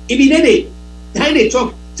 Immediately, they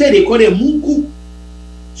talk, say they call them Munku.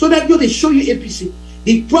 So that they show you A.P.C.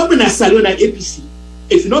 The problem is Salona A.P.C.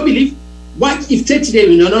 If you don't believe, what if 30 days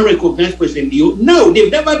will not recognize President Dio? No, they've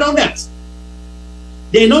never done that.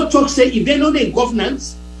 They not talk, say, if they know their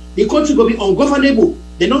governance, the country will be ungovernable.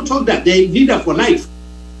 They don't talk that. They're leader for life.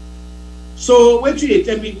 So when you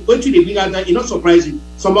tell me, when you bring out that, it's not surprising.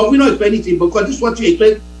 Some of we not explain anything because this is what you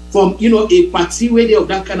expect from a party where they of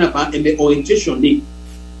that kind of and the orientation they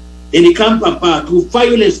come to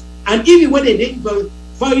violence. And even when they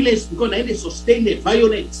violence because they sustain the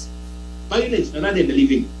violence. Violence, and they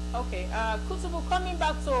believe in. Okay, Kutubu, coming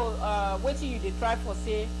back to what you did try for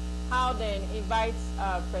say, how then invite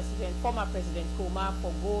former President Kuma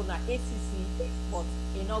for go na A.P.C, but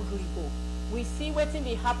inaugural go. We see what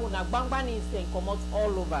be happen na Bangbani incident come out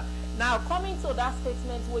all over. Now coming to that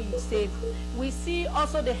statement where you said, we see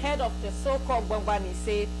also the head of the so-called Bangbani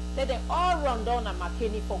say that they all run down a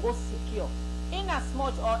McKinney for go secure. In as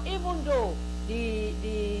much or even though the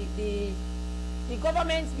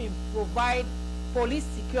government will provide police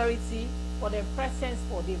security for the presence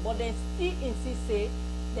for them, but they still insist say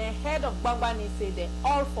the head of Bangbani say they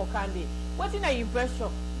all for Kandi. What's in your impression?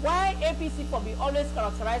 Why A.P.C for be always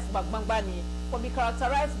characterized by Bangbani, for be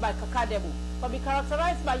characterized by Kakadebu, for be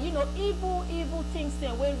characterized by evil things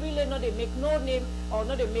then we really know they make no name or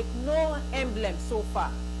no they make no emblem so far.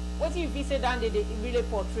 What if you say that they really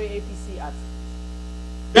portray A.P.C as?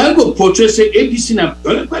 They go portray say A.P.C now.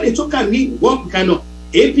 But they talk at me what kind of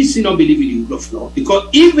A.P.C not believe in the rule of law because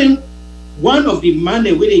even one of the men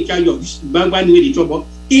where they charge of this Bangbani where they talk about,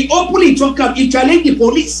 he openly talk up, he challenge the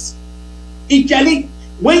police. He challenge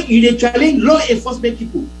when you challenge law enforcement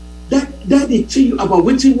people. That they tell you about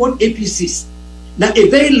what A.P.C is. Now a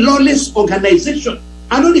very lawless organization.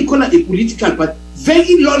 I know they call it a political, but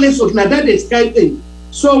very lawless organization. That is kind thing.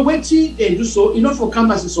 So when they do so, enough for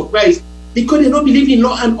come as a surprise because they don't believe in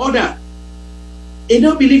law and order. They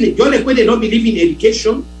don't believe it. Just like they don't believe in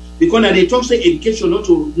education because now they talk say education not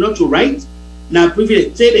to write. Now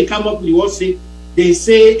privilege say they come up with what say they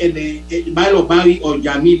say Bailo Barry or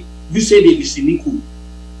Jamil, you say they be cynical.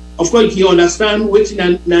 Of course you understand what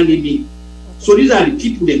they mean. So these are the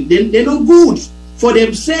people they're not good for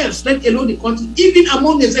themselves, let alone the country. Even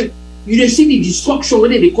among themselves, you see the destruction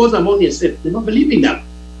when they cause among themselves. They don't believe in that.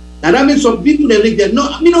 Now that means some people they're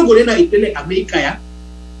not. I mean, not going to America. Yeah?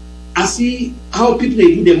 I see how people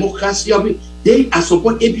they do democracy. They are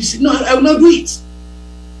support A.P.C. No, I will not do it.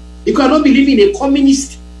 You cannot believe in a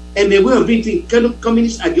communist and a way of doing things,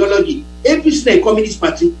 communist ideology. A.P.C. is a communist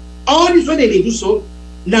party. All this when they do so.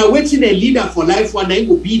 Now waiting a leader for life one night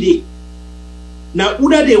will be there. Now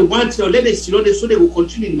whether they want or let them still so they will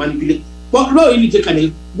continue to manipulate. But no, you take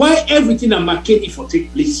an why everything at McKinney for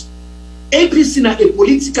take place. A.P.C. na a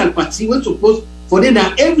political party when supposed for them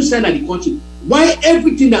na every side of the country. Why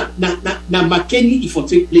everything na McKinney if for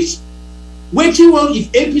take place? Waiting one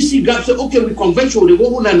if A.P.C. grabs say okay we convention they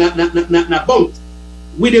go home na bomb.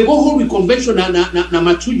 We they go home with convention na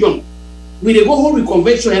Matujong. We they go home with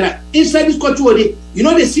convention and inside this country where they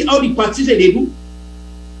they see all the parties that they do.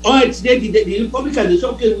 Or it's the Republicans they say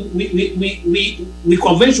okay we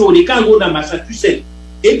convention they can't go to Massachusetts.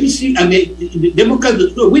 A.P.C. I mean the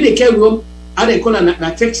Democrats we they carry home how they call na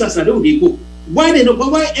Texas and they go. Why they know?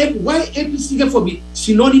 But why A.P.C. get for be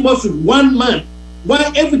synonymous with one man?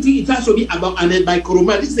 Why everything it has to be about and by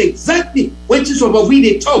Koroma? This is exactly what is about when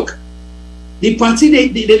they talk. The party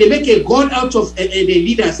they make a god out of the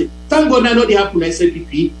leaders. Thank God now they happen to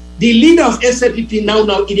SLPP. The leader of SLPP now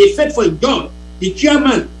in effect for a job. The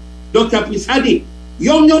chairman, Dr. Prince Hadi,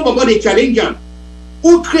 young Baba they challenge him.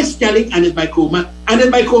 Who creates challenge and by Koroma? And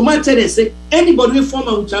then by Koroma tell them say anybody will form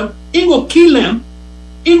out him, he go kill them,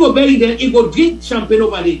 he go bury them, he go drink champagne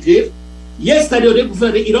over the grave. Yesterday or the day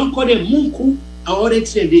before he don't call them Munku.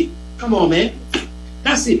 Come on, man.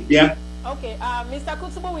 That's it, yeah. Okay, Mr.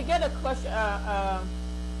 Kutubu, we get a question, a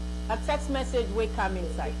text message will come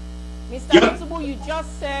inside. Mr. Kutubu, you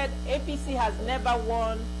just said A.P.C. has never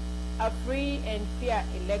won a free and fair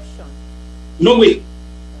election. No way.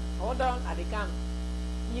 Hold on, Adikam.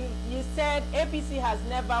 You said A.P.C. has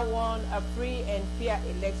never won a free and fair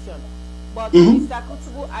election. But Mr.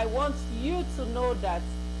 Kutubu, I want you to know that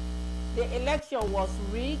the election was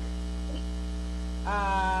rigged.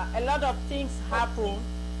 A lot of things happened,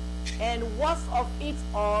 and worst of it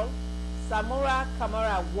all, Samura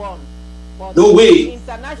Kamara won. But no way. The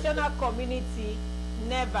international community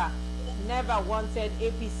never wanted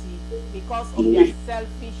A.P.C. because of their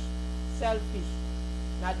selfish.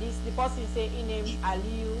 Now the person say in name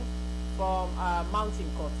Aliyu from Mountain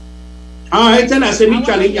Court. I tell us me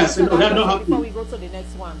challenge us. No, that not happen. Before we go to the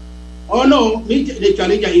next one. Oh no, me the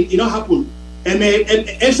challenge it not happen. And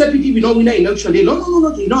SLPP will not win the election.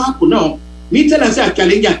 No, it not happen now. Me tell us a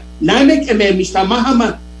challenger. Now make Mr.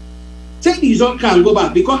 Mahama take the result can go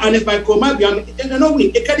back because unless by Koma they don't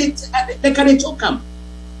win. They can't talk come.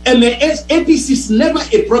 A.P.C. is never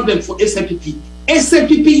a problem for SLPP.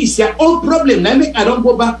 SLPP is their own problem. Now make I don't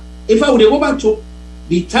go back. If I would go back to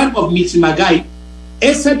the time of Mr. Magai,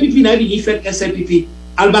 SLPP now be effect SLPP.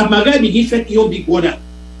 Albert Magai be effect your big water.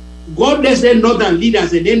 God bless them northern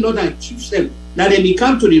leaders and then northern chiefs them. Now they may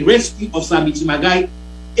come to the rescue of Samiti Magai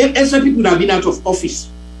SLPP would have been out of office.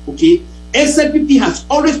 Okay, SLPP has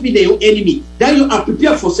always been their enemy. That you are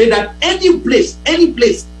prepared for say that any place,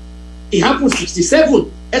 it happened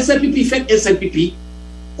 67. SLPP fed SLPP.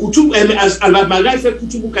 Kutubu as Albert Magai fed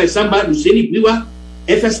Kutubu Kaisamba, Luceni Bliwa,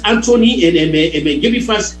 FS Anthony, and Gaby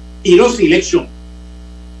Fast. He lost the election.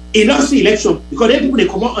 He lost the election because then people they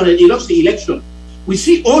come out and he lost the election. We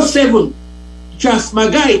see 07. Charles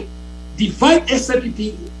Magai divide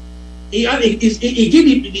SLPP. He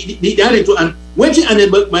gave the director and when he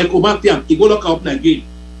and Michael Mapiam, he go lock up again.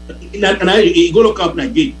 He go lock up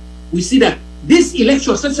again. We see that this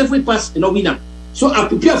election successfully passed and no winner. So I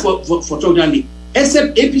prepare for Togdali.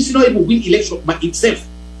 Except A.P.C. not able to win election by itself.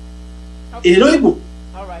 Okay. It's not able.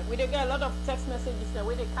 All right. We get a lot of text messages there.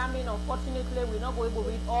 When they come in, unfortunately, we're not going to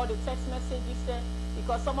read all the text messages there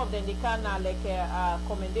because some of them they can like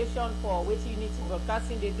commendation for which Unity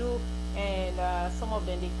Broadcasting they do, and some of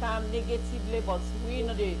them they come negatively. But we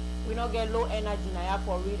not get low energy now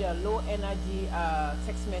for read a low energy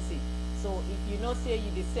text message. So if you know say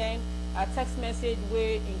you send a text message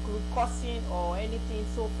will include cursing or anything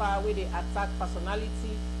so far where they attack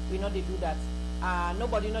personality, we know they do that.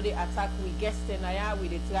 Nobody know they attack we guests and we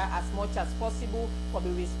they try as much as possible for be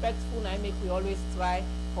respectful and make we always try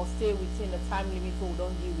for stay within the time limit so we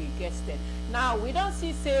don't give we guests. Now we don't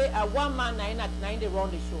see say a one man nine they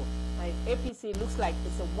run the show. A.P.C. looks like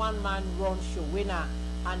it's a one-man run show winner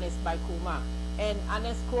Anes by Kuma. And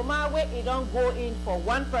Anes Kuma where it don't go in for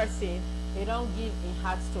one person, they don't give in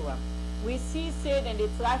hearts to her. We see say then they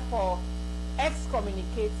try for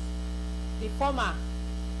excommunicate the former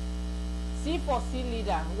C4C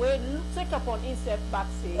leader where take upon himself back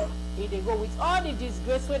say if they go with all the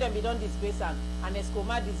disgrace where them be done disgrace and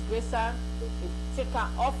Escoma disgrace her, take her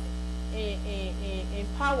off in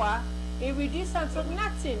power, it reduce her to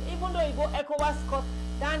nothing. Even though it go ECOWAS court,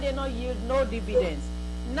 then they not yield no dividends.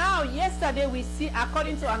 Now yesterday we see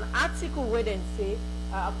according to an article where they say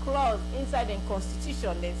a clause inside the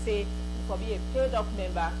constitution they say for be a paid up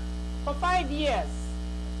member for 5 years,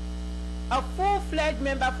 a full-fledged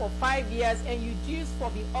member for 5 years, and you dues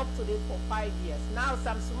for be up to date for 5 years. Now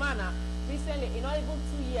Sam Sumana recently in not even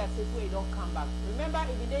 2 years before he don't come back. Remember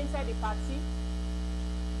if he did inside the party,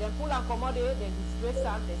 then pull and commodate, then disgrace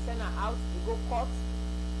her, they send her out, they go court.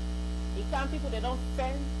 It can people they don't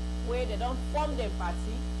fend where they don't form their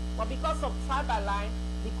party, but because of tribal line,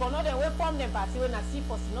 the corner they will form their party when I see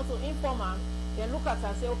for not to inform them. Then look at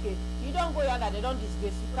and say, okay, you don't go here that they don't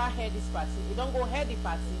disgrace, you can't head this party, you don't go head the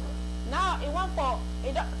party. Now, it want for,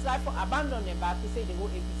 it try for abandon them back, he say they go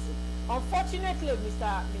A.P.C. Unfortunately,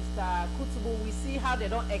 Mr. Kutubu, we see how they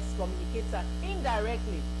don't excommunicate her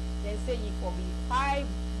indirectly. Then say you for be 5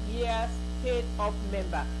 years paid up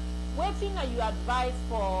member. Waiting that you advise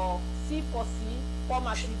for C4C,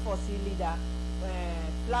 former C4C leader,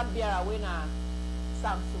 flag bearer winner,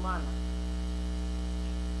 Sam Sumana.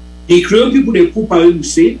 The Creole people they put away will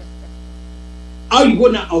say, how you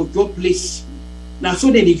go now out your place? Now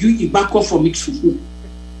so then they give you back off for mixed fufu.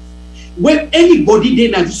 When anybody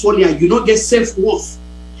then at this one year, you don't get self-worth,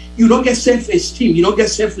 you don't get self-esteem, you don't get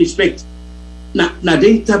self-respect. Now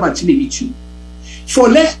they type actually with you. For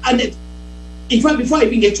let and in fact before I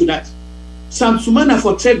even get to that, Sam Sumana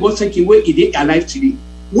for trade was taking away he did alive today.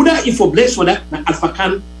 Would I if for bless for that Alpha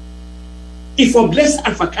Khan? If for bless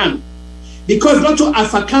Alpha Khan. Because Dr.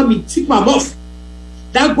 Alpha Khan will tip my mouth.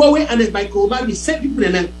 That go away and by Koma, we set people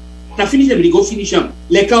and then finish them, they go finish them.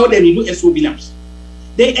 Like how them you do SO Williams.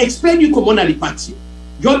 They expect you come on at the party.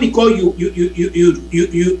 Just because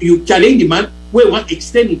you challenge the man where you want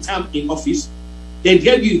extending time in office, then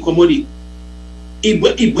get you commodity.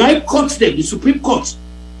 If bribe courts them, the Supreme Court,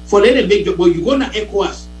 for letting them make your boy, you go to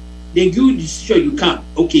ECOWAS, then give you the decision you can.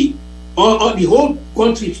 Okay. Or the whole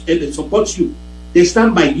country supports you. They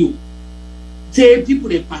stand by you. Tell people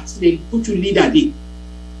they party, they put you leader there.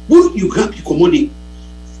 Who you grab the commodity.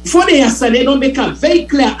 Before they answer, they don't make it very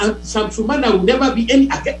clear, and Sam Sumana will never be any.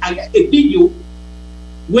 I get a video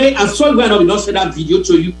where I saw one of not send that video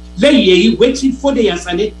to you. Let you waiting for the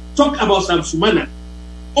answer. Talk about Sam Sumana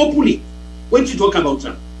openly. When you talk about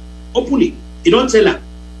her openly, you don't tell her.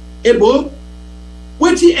 Hey, boy,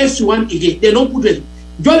 what else you want again? They don't put it.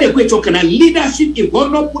 John Ekwe talking about leadership. If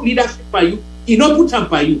God not put leadership by you, He not put them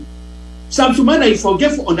by you. Sam Sumana, you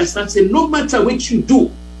forget to understand. Say no matter what you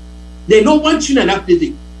do, they don't want you in that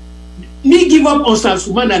place. Me give up on Sam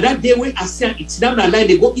Sumana that day when I say it's not a lie.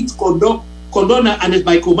 They go eat condom and it's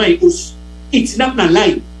by Koma Us. It's not a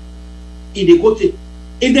lie. If they go to,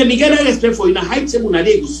 if they get a respect for you, na high table na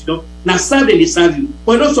they go sit down. Na serve they serve you.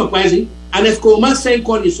 But not surprising. And as Koma saying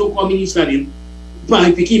call the so called minister them. But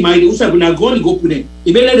I pick him. I also na gone go put them.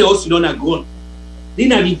 He may let the house sit down na gone.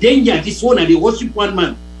 Then are the danger, this one, and they worship one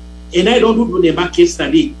man. And I don't do the back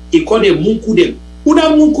yesterday. He called them Munku them. Who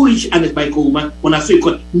that Munku rich and by Koma, when I say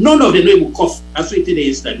none of them will cough. That's what it did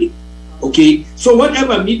yesterday. Okay, so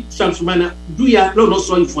whatever me Samsumana do ya no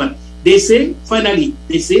sorry for. They say finally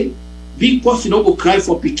big person don't go cry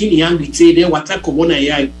for bikini angry say they water come on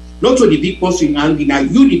AI. Not to the big person angry, now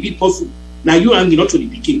you the big person, now you angry not to the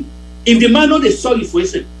bikini. If the man not sorry for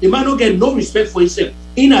himself, the man don't get no respect for himself.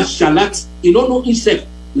 In a shalat, he don't know himself.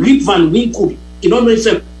 Rip Van Winkle, he don't know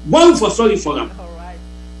himself. One for sorry for him. All right.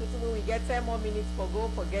 So we get 10 more minutes for go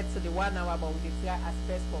forget to the 1 hour, but we declare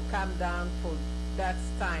aspects for calm down for that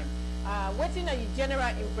time. What's in your general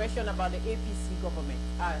impression about the A.P.C government?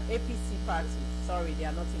 A.P.C party. Sorry, they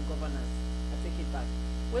are not in governance. I take it back.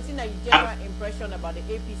 What's in your general impression about the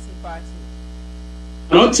A.P.C party?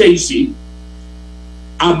 I'll tell you, see,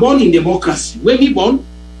 I'm born in democracy. When we born,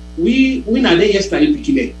 we not there yesterday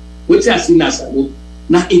picking. What's as in a salon?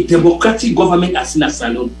 Now a democratic government as in a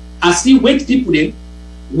salon. I see wait people there.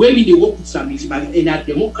 When we work with some in a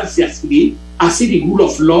democracy as today, I see the rule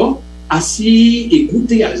of law. I see a good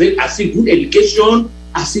thing. I see good education.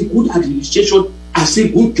 I see good administration. I see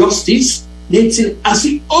good justice. I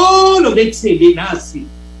see all of that thing. They now see.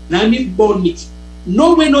 Now me born it.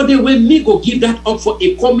 No way, no day when me go give that up for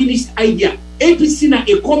a communist idea. A.P.C. na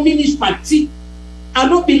a communist party. I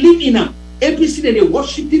don't believe in them. A.P.C. they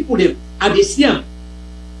worship people them and they see them.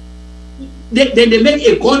 They make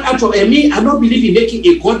a god out of me. I don't believe in making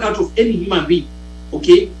a god out of any human being.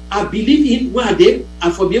 Okay, I believe in where they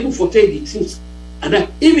are for be able to tell the truth. And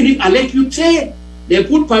that even if I let you tell, they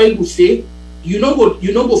put parable say, you know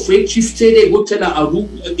what friend chief say they go tell her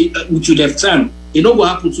with your left hand. You know what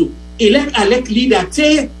happens to elect leader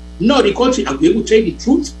tell no the country I will be able to tell the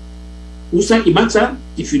truth. Who say it matter?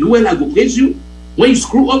 If you do well, I go praise you. When you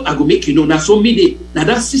screw up, I go make you know. Now so me now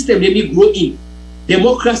that system let me grow in.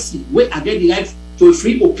 Democracy, where I get the right to a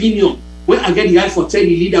free opinion, where I get the right for tell the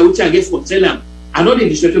leader, which I get for tell them. I'm not in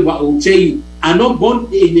the situation, but I will tell you, I'm not born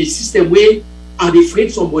in a system where I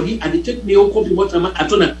afraid somebody and they take me home compliment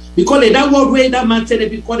at all. Because in that world where that man said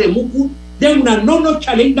they call them muku, then when I not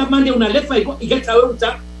challenge that man, they when I left he get away with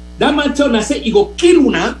that. That man tell me say he go kill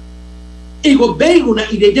una, he go beg una,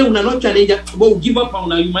 if they una not challenge, but give up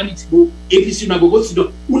on our humanity, go A.P.C. una go sit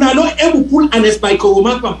down. Una not able pull and spike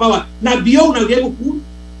Roman power. Na beyond una able pull.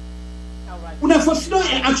 Una for no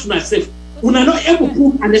action herself. Una not able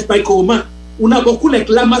pull and spike Roman. Una go pull like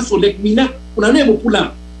lama so like mina. Una not able pull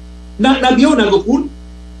am. Na beyond una go pull.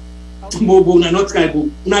 Bobo una not try go.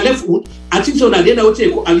 Una left. I think so. Na dey na what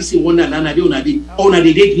you call Alice in Wonder. Na dey una dey. Or na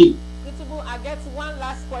dey me. I get one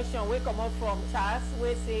last question. We come up from Charles.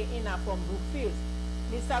 We say Ina from Brookfield.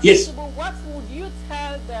 Mr. Yes. Kutubu, what would you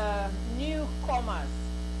tell the newcomers?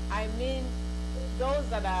 I mean, those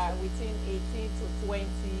that are within 18 to 20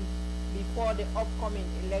 before the upcoming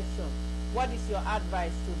election. What is your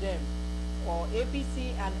advice to them? For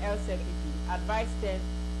A.P.C. and LCPP, advise them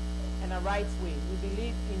in a right way. We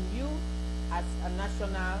believe in you as a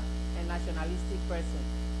national and nationalistic person.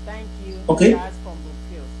 Thank you, okay. Charles from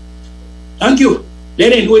Brookfield. Thank you.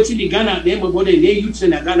 Let them go to the Ghana, then we go to the youths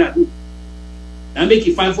in Ghana do. And make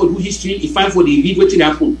it fine for do history, it fine for the read what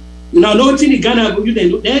happen. You know, no thing in Ghana, you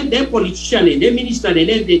then politician, then minister,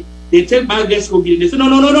 then they take bad guests from they say, no,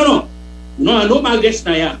 no bad guests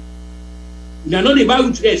now. You know, they buy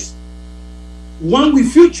with dress. One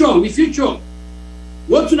with future.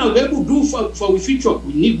 What we are able to do for we future?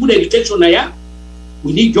 We need good education now.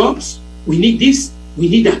 We need jobs. We need this. We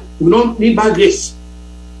need that. We don't need bad grace.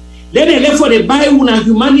 Let them left for the buy una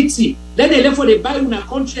humanity. Let them left for the buy una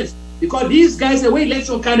conscience. Because these guys, the way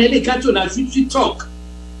election can they catch on and sweet talk.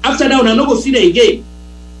 After that, we are not going to see them again.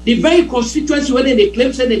 The very constituency where they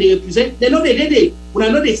claim say they represent, they know they we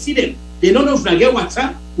are not they see them. They don't know if we get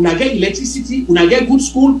water, we get electricity, we get good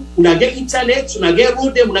school, we get internet, we get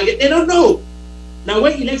road, they don't know. Now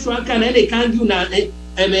when election can they can't do now,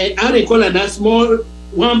 how they call that small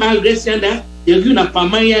one bag dress yanda, they give na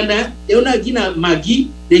pamaya they don't give na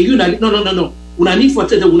Maggie, they give na no. We need for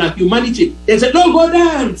tell we humanity. They say no go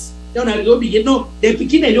dance. They don't go begin no. They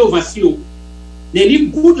picking and oversee. They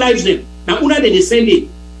live good lives then. Now una they send it.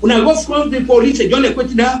 Una go from the police and John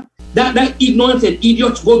Equity that ignorant and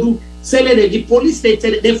idiot go do sell it. The police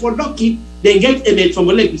they for lucky they get a from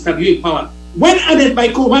like Mr. in power. When added by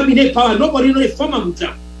Cohabine power, nobody know a former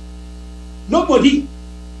mutual. Nobody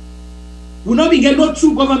will not be get no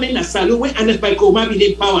true government as salon when added by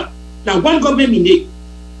Cohabine power. Now one government in there,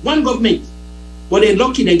 one government, but they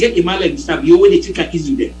lucky they get a man like Mr. when they take it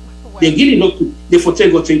easy there. They get it not to they for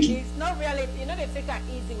tell God thank you. It's not really, they take it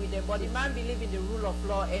easy with them, but the man believe in the rule of of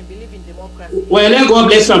law and believe in democracy. Well, let God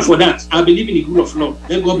bless them for that. I believe in the rule of law.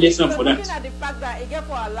 Let God bless them for that. Looking at the fact that again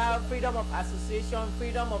for allow freedom of association,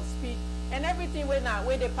 freedom of speech, and everything when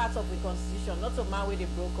they part of the constitution, not a man where they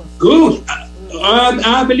broke constitution. Good.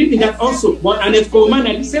 I believe in that also. But and if man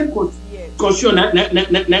at the same constitution, na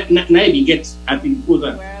be get at the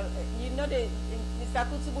proposal. Well, you know the Mr.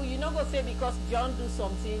 Kutubu, you know go say because John do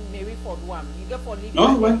something, Mary for one. You get for leave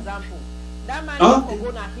for example. That man for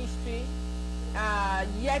go na history,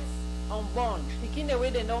 yet unborn. Picking the way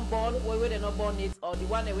they not born, where they not born it, or the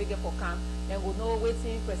one they get for camp, then we know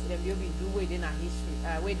waiting President Biobi do within a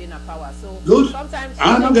history, within a power. So good. Sometimes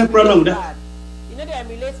I don't get problem with that. You know they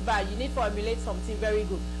emulate bad. You need to emulate something very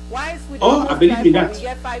good. Once we I believe in that. We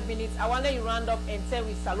get 5 minutes. I want you round up and tell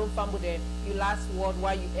with Salon Fambu then your last word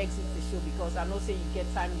while you exit the show because I know say you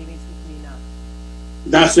get time limits with me now.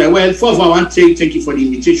 That's right. Well, first of all, I want to thank you for the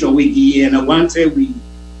invitation we give, and I want to we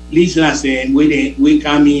listeners and we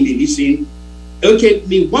come in and listen. Okay,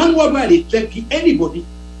 me one word where they tell anybody,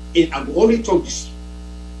 and I've already told this.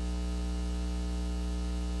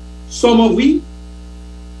 Some of we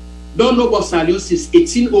don't know about Salion since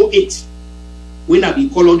 1808, when I be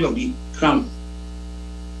colony of the crown.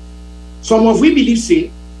 Some of we believe say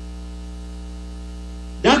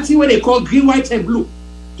that thing when they call green, white, and blue,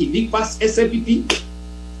 it big past SNPP,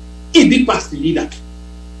 it big past the leader,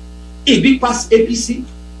 it big past A.P.C,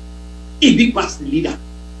 it big past the leader.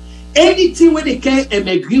 Anything when they can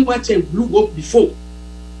and green, white, and blue go before,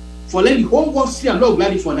 for let the whole world see I'm not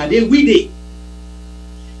glad for that day we day.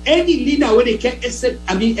 Any leader when they can accept,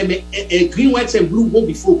 a green, white, and blue go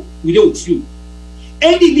before without you.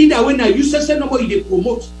 Any leader when you say nobody they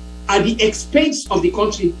promote at the expense of the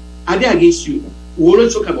country, are they against you? We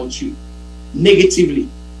always talk about you negatively.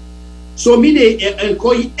 So me they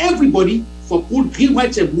encourage everybody for put green,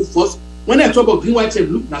 white, and blue first. When I talk about green, white, and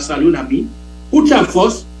blue, Nasalona me put them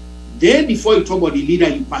first. Then before you talk about the leader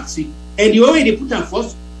you party, and you already put them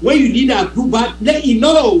first. When you leader do bad, let you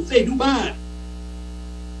know say do bad.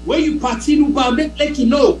 When you party do bad, let you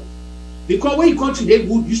know. Because when you come to the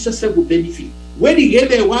good, you yourself will benefit. When you get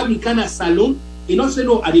there, one kind of salon, you not say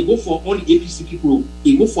no, they go for only A.P.C people.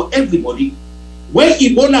 You go for everybody. When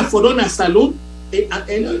you go for a salon,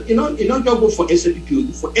 and you not just go for SNPP, you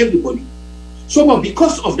go for everybody. So, but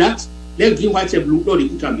because of that, let green, white, and blue, no, they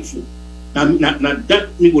put on before. Now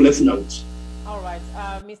that me go left out. All right,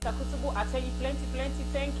 Mr. Kutubu, I tell you plenty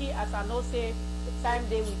thank you. As I know, say the time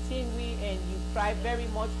they within we and you try very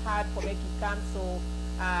much hard for make it come. So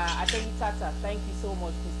I tell you, Tata, thank you so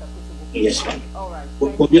much, Mr. Kutubu. Yes, ma'am. All right.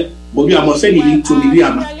 Bobby, I must send the link to me.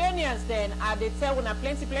 Australians then they tell una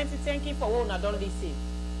plenty thank you for what una don't listen.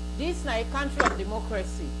 This is a country of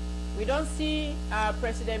democracy. We don't see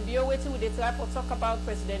President Bio waiting with the try for talk about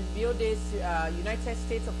President Bio this United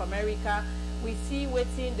States of America. We see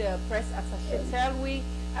waiting the press attaché tell we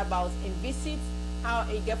about in visit how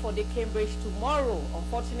it get for the Cambridge tomorrow.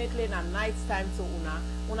 Unfortunately, in a night time to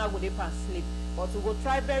una go dey and sleep. But we go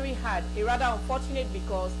try very hard. It rather unfortunate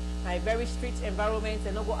because a very strict environment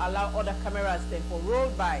and not go allow other cameras then for roll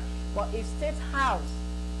by. But if State House,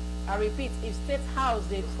 I repeat, if State House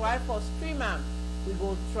they try for streamer, we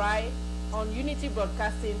go try on Unity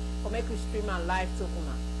Broadcasting for make we stream and live to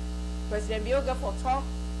una. President Bioga for talk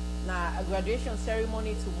na a graduation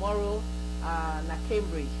ceremony tomorrow na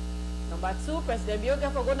Cambridge. Number 2, President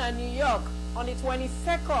Bioga for go na New York on the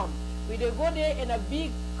 22nd. We dey go there in a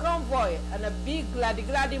big convoy and a big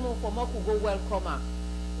gladi move for Moku go welcome her.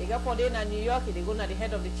 They go for there na New York, they go na the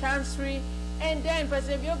head of the Chancery, and then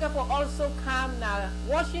President Bioga for also come na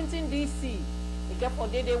Washington DC. They get for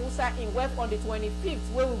day Wusa in Web on the 25th,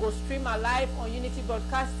 where we go stream a live on Unity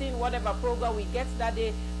Broadcasting, whatever program we get that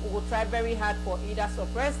day, we will try very hard for either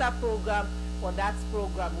suppress that program or that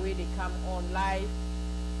program where they come on live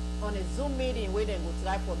on a Zoom meeting where they go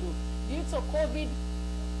try for do. Due to COVID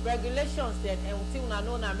regulations then, and until we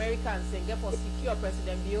know Americans and get for secure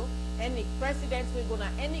President Bill, any president will go to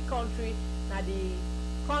any country, now the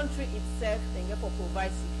country itself then get for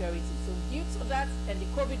provide security. So due to that and the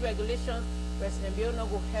COVID regulations, President Bill now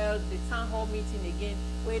go held the town hall meeting again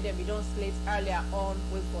where they be done slate earlier on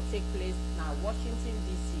will for take place now Washington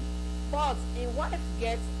DC. But in what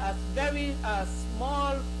gets a very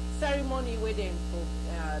small ceremony where they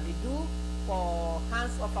do for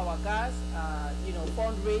hands of our guys,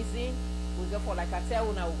 fundraising. We go for like I tell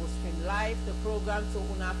una we go stream live the program to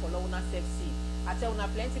una for una safety. I tell una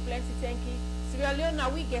plenty thank you. Sierra Leone now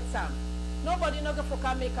we get some. Nobody not go for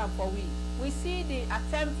come make for we. We see the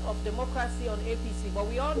attempt of democracy on A.P.C, but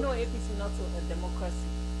we all know A.P.C not a democracy.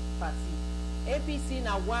 party. A.P.C.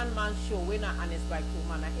 na one-man show wey na Honest by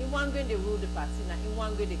Kumana. In one way they rule the party, na in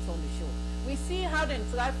one way they turn the show. We see how they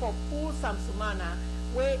try for pull Samsumana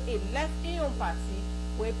where a left in own party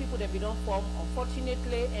where people that we don't form,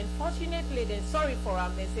 unfortunately, and fortunately, then sorry for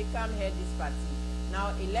them, they say come here this party.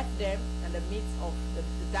 Now he left them in the midst of the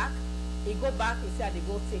dark. He go back, he said they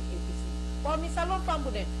go take A.P.C. But Mr.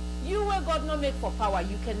 Lomfambuden, you where God not make for power,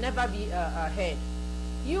 you can never be ahead.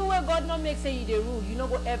 You where God not make say you the rule, you no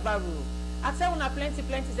go ever rule. I tell una plenty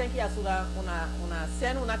thank you as una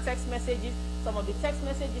send una text messages. Some of the text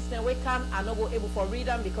messages then we come are not go able for read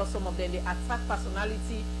them because some of them they attack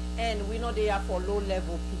personality and we know they are for low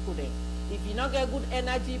level people then. If you not get good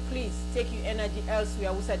energy, please take your energy elsewhere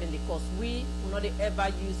outside in the course. We will not ever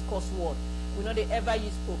use curse word. We know they ever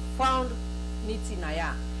use profound meeting.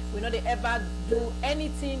 We know they ever do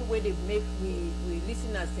anything where they make we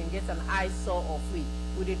listeners can get an eye saw of it.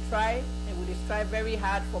 We they try and we they strive very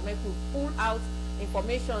hard for make we pull out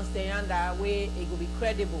information staying that way it will be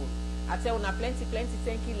credible. I tell una plenty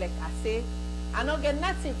thank you. Like I say, I not get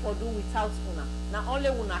nothing for do without una. Not only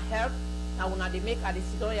una help, now una they make a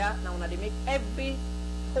decision, now una they make every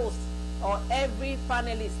host or every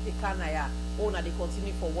panelist they can una they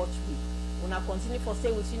continue for watch week. Una continue for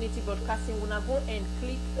stay with Unity Broadcasting. Una go and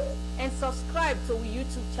click and subscribe to our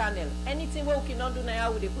YouTube channel. Anything we cannot do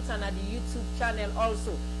now, we put on the YouTube channel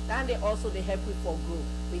also. Then they also they help we for grow.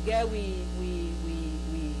 We get we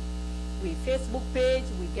Facebook page.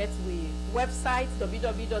 We get we website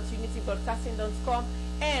www.unitybroadcasting.com.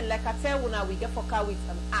 And like I tell una, we get for car with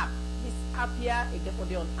an app. This app here, it get for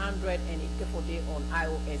day on Android and it get for day on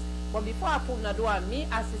iOS. But before I put Nadua, me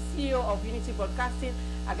as the CEO of Unity Broadcasting,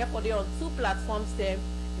 I get for day on two platforms them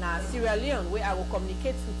now Sierra Leone where I will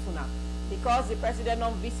communicate with Tuna. Because the president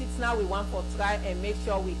on visits now, we want for try and make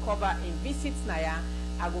sure we cover in visits now.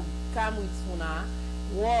 I will come with Tuna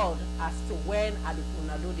word as to when I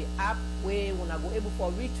will do the app where when I go able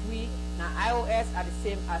for reach we now iOS are the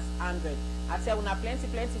same as Android. I tell una plenty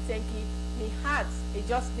thank you. Me heart it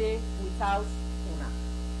just stay without una.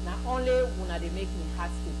 Now only una they make me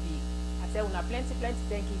heart to big. I tell una plenty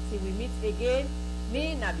thank you till we meet again.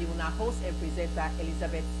 Me na be una host and presenter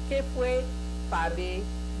Elizabeth Kefwe, Fabe,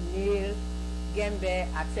 Neil, Gembe.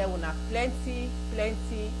 I tell una plenty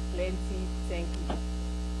thank you.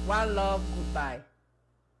 One love, goodbye.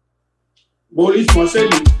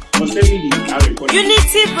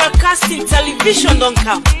 Unity Broadcasting Television don't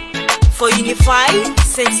come for unify,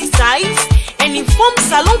 sensitize, and inform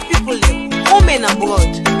Salon people home and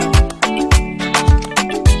abroad.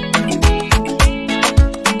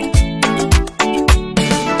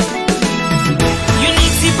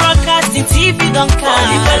 Broadcasting TV don't come. For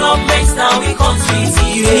developments now we country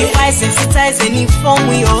TV. Unify, sensitize and inform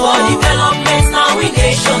we all. For developments now we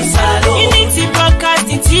nation salon. Unity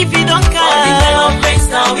Broadcasting TV don't come. For developments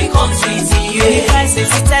now we country TV. Unify,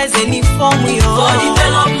 sensitize and inform we all. For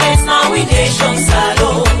developments now we nation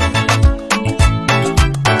salon.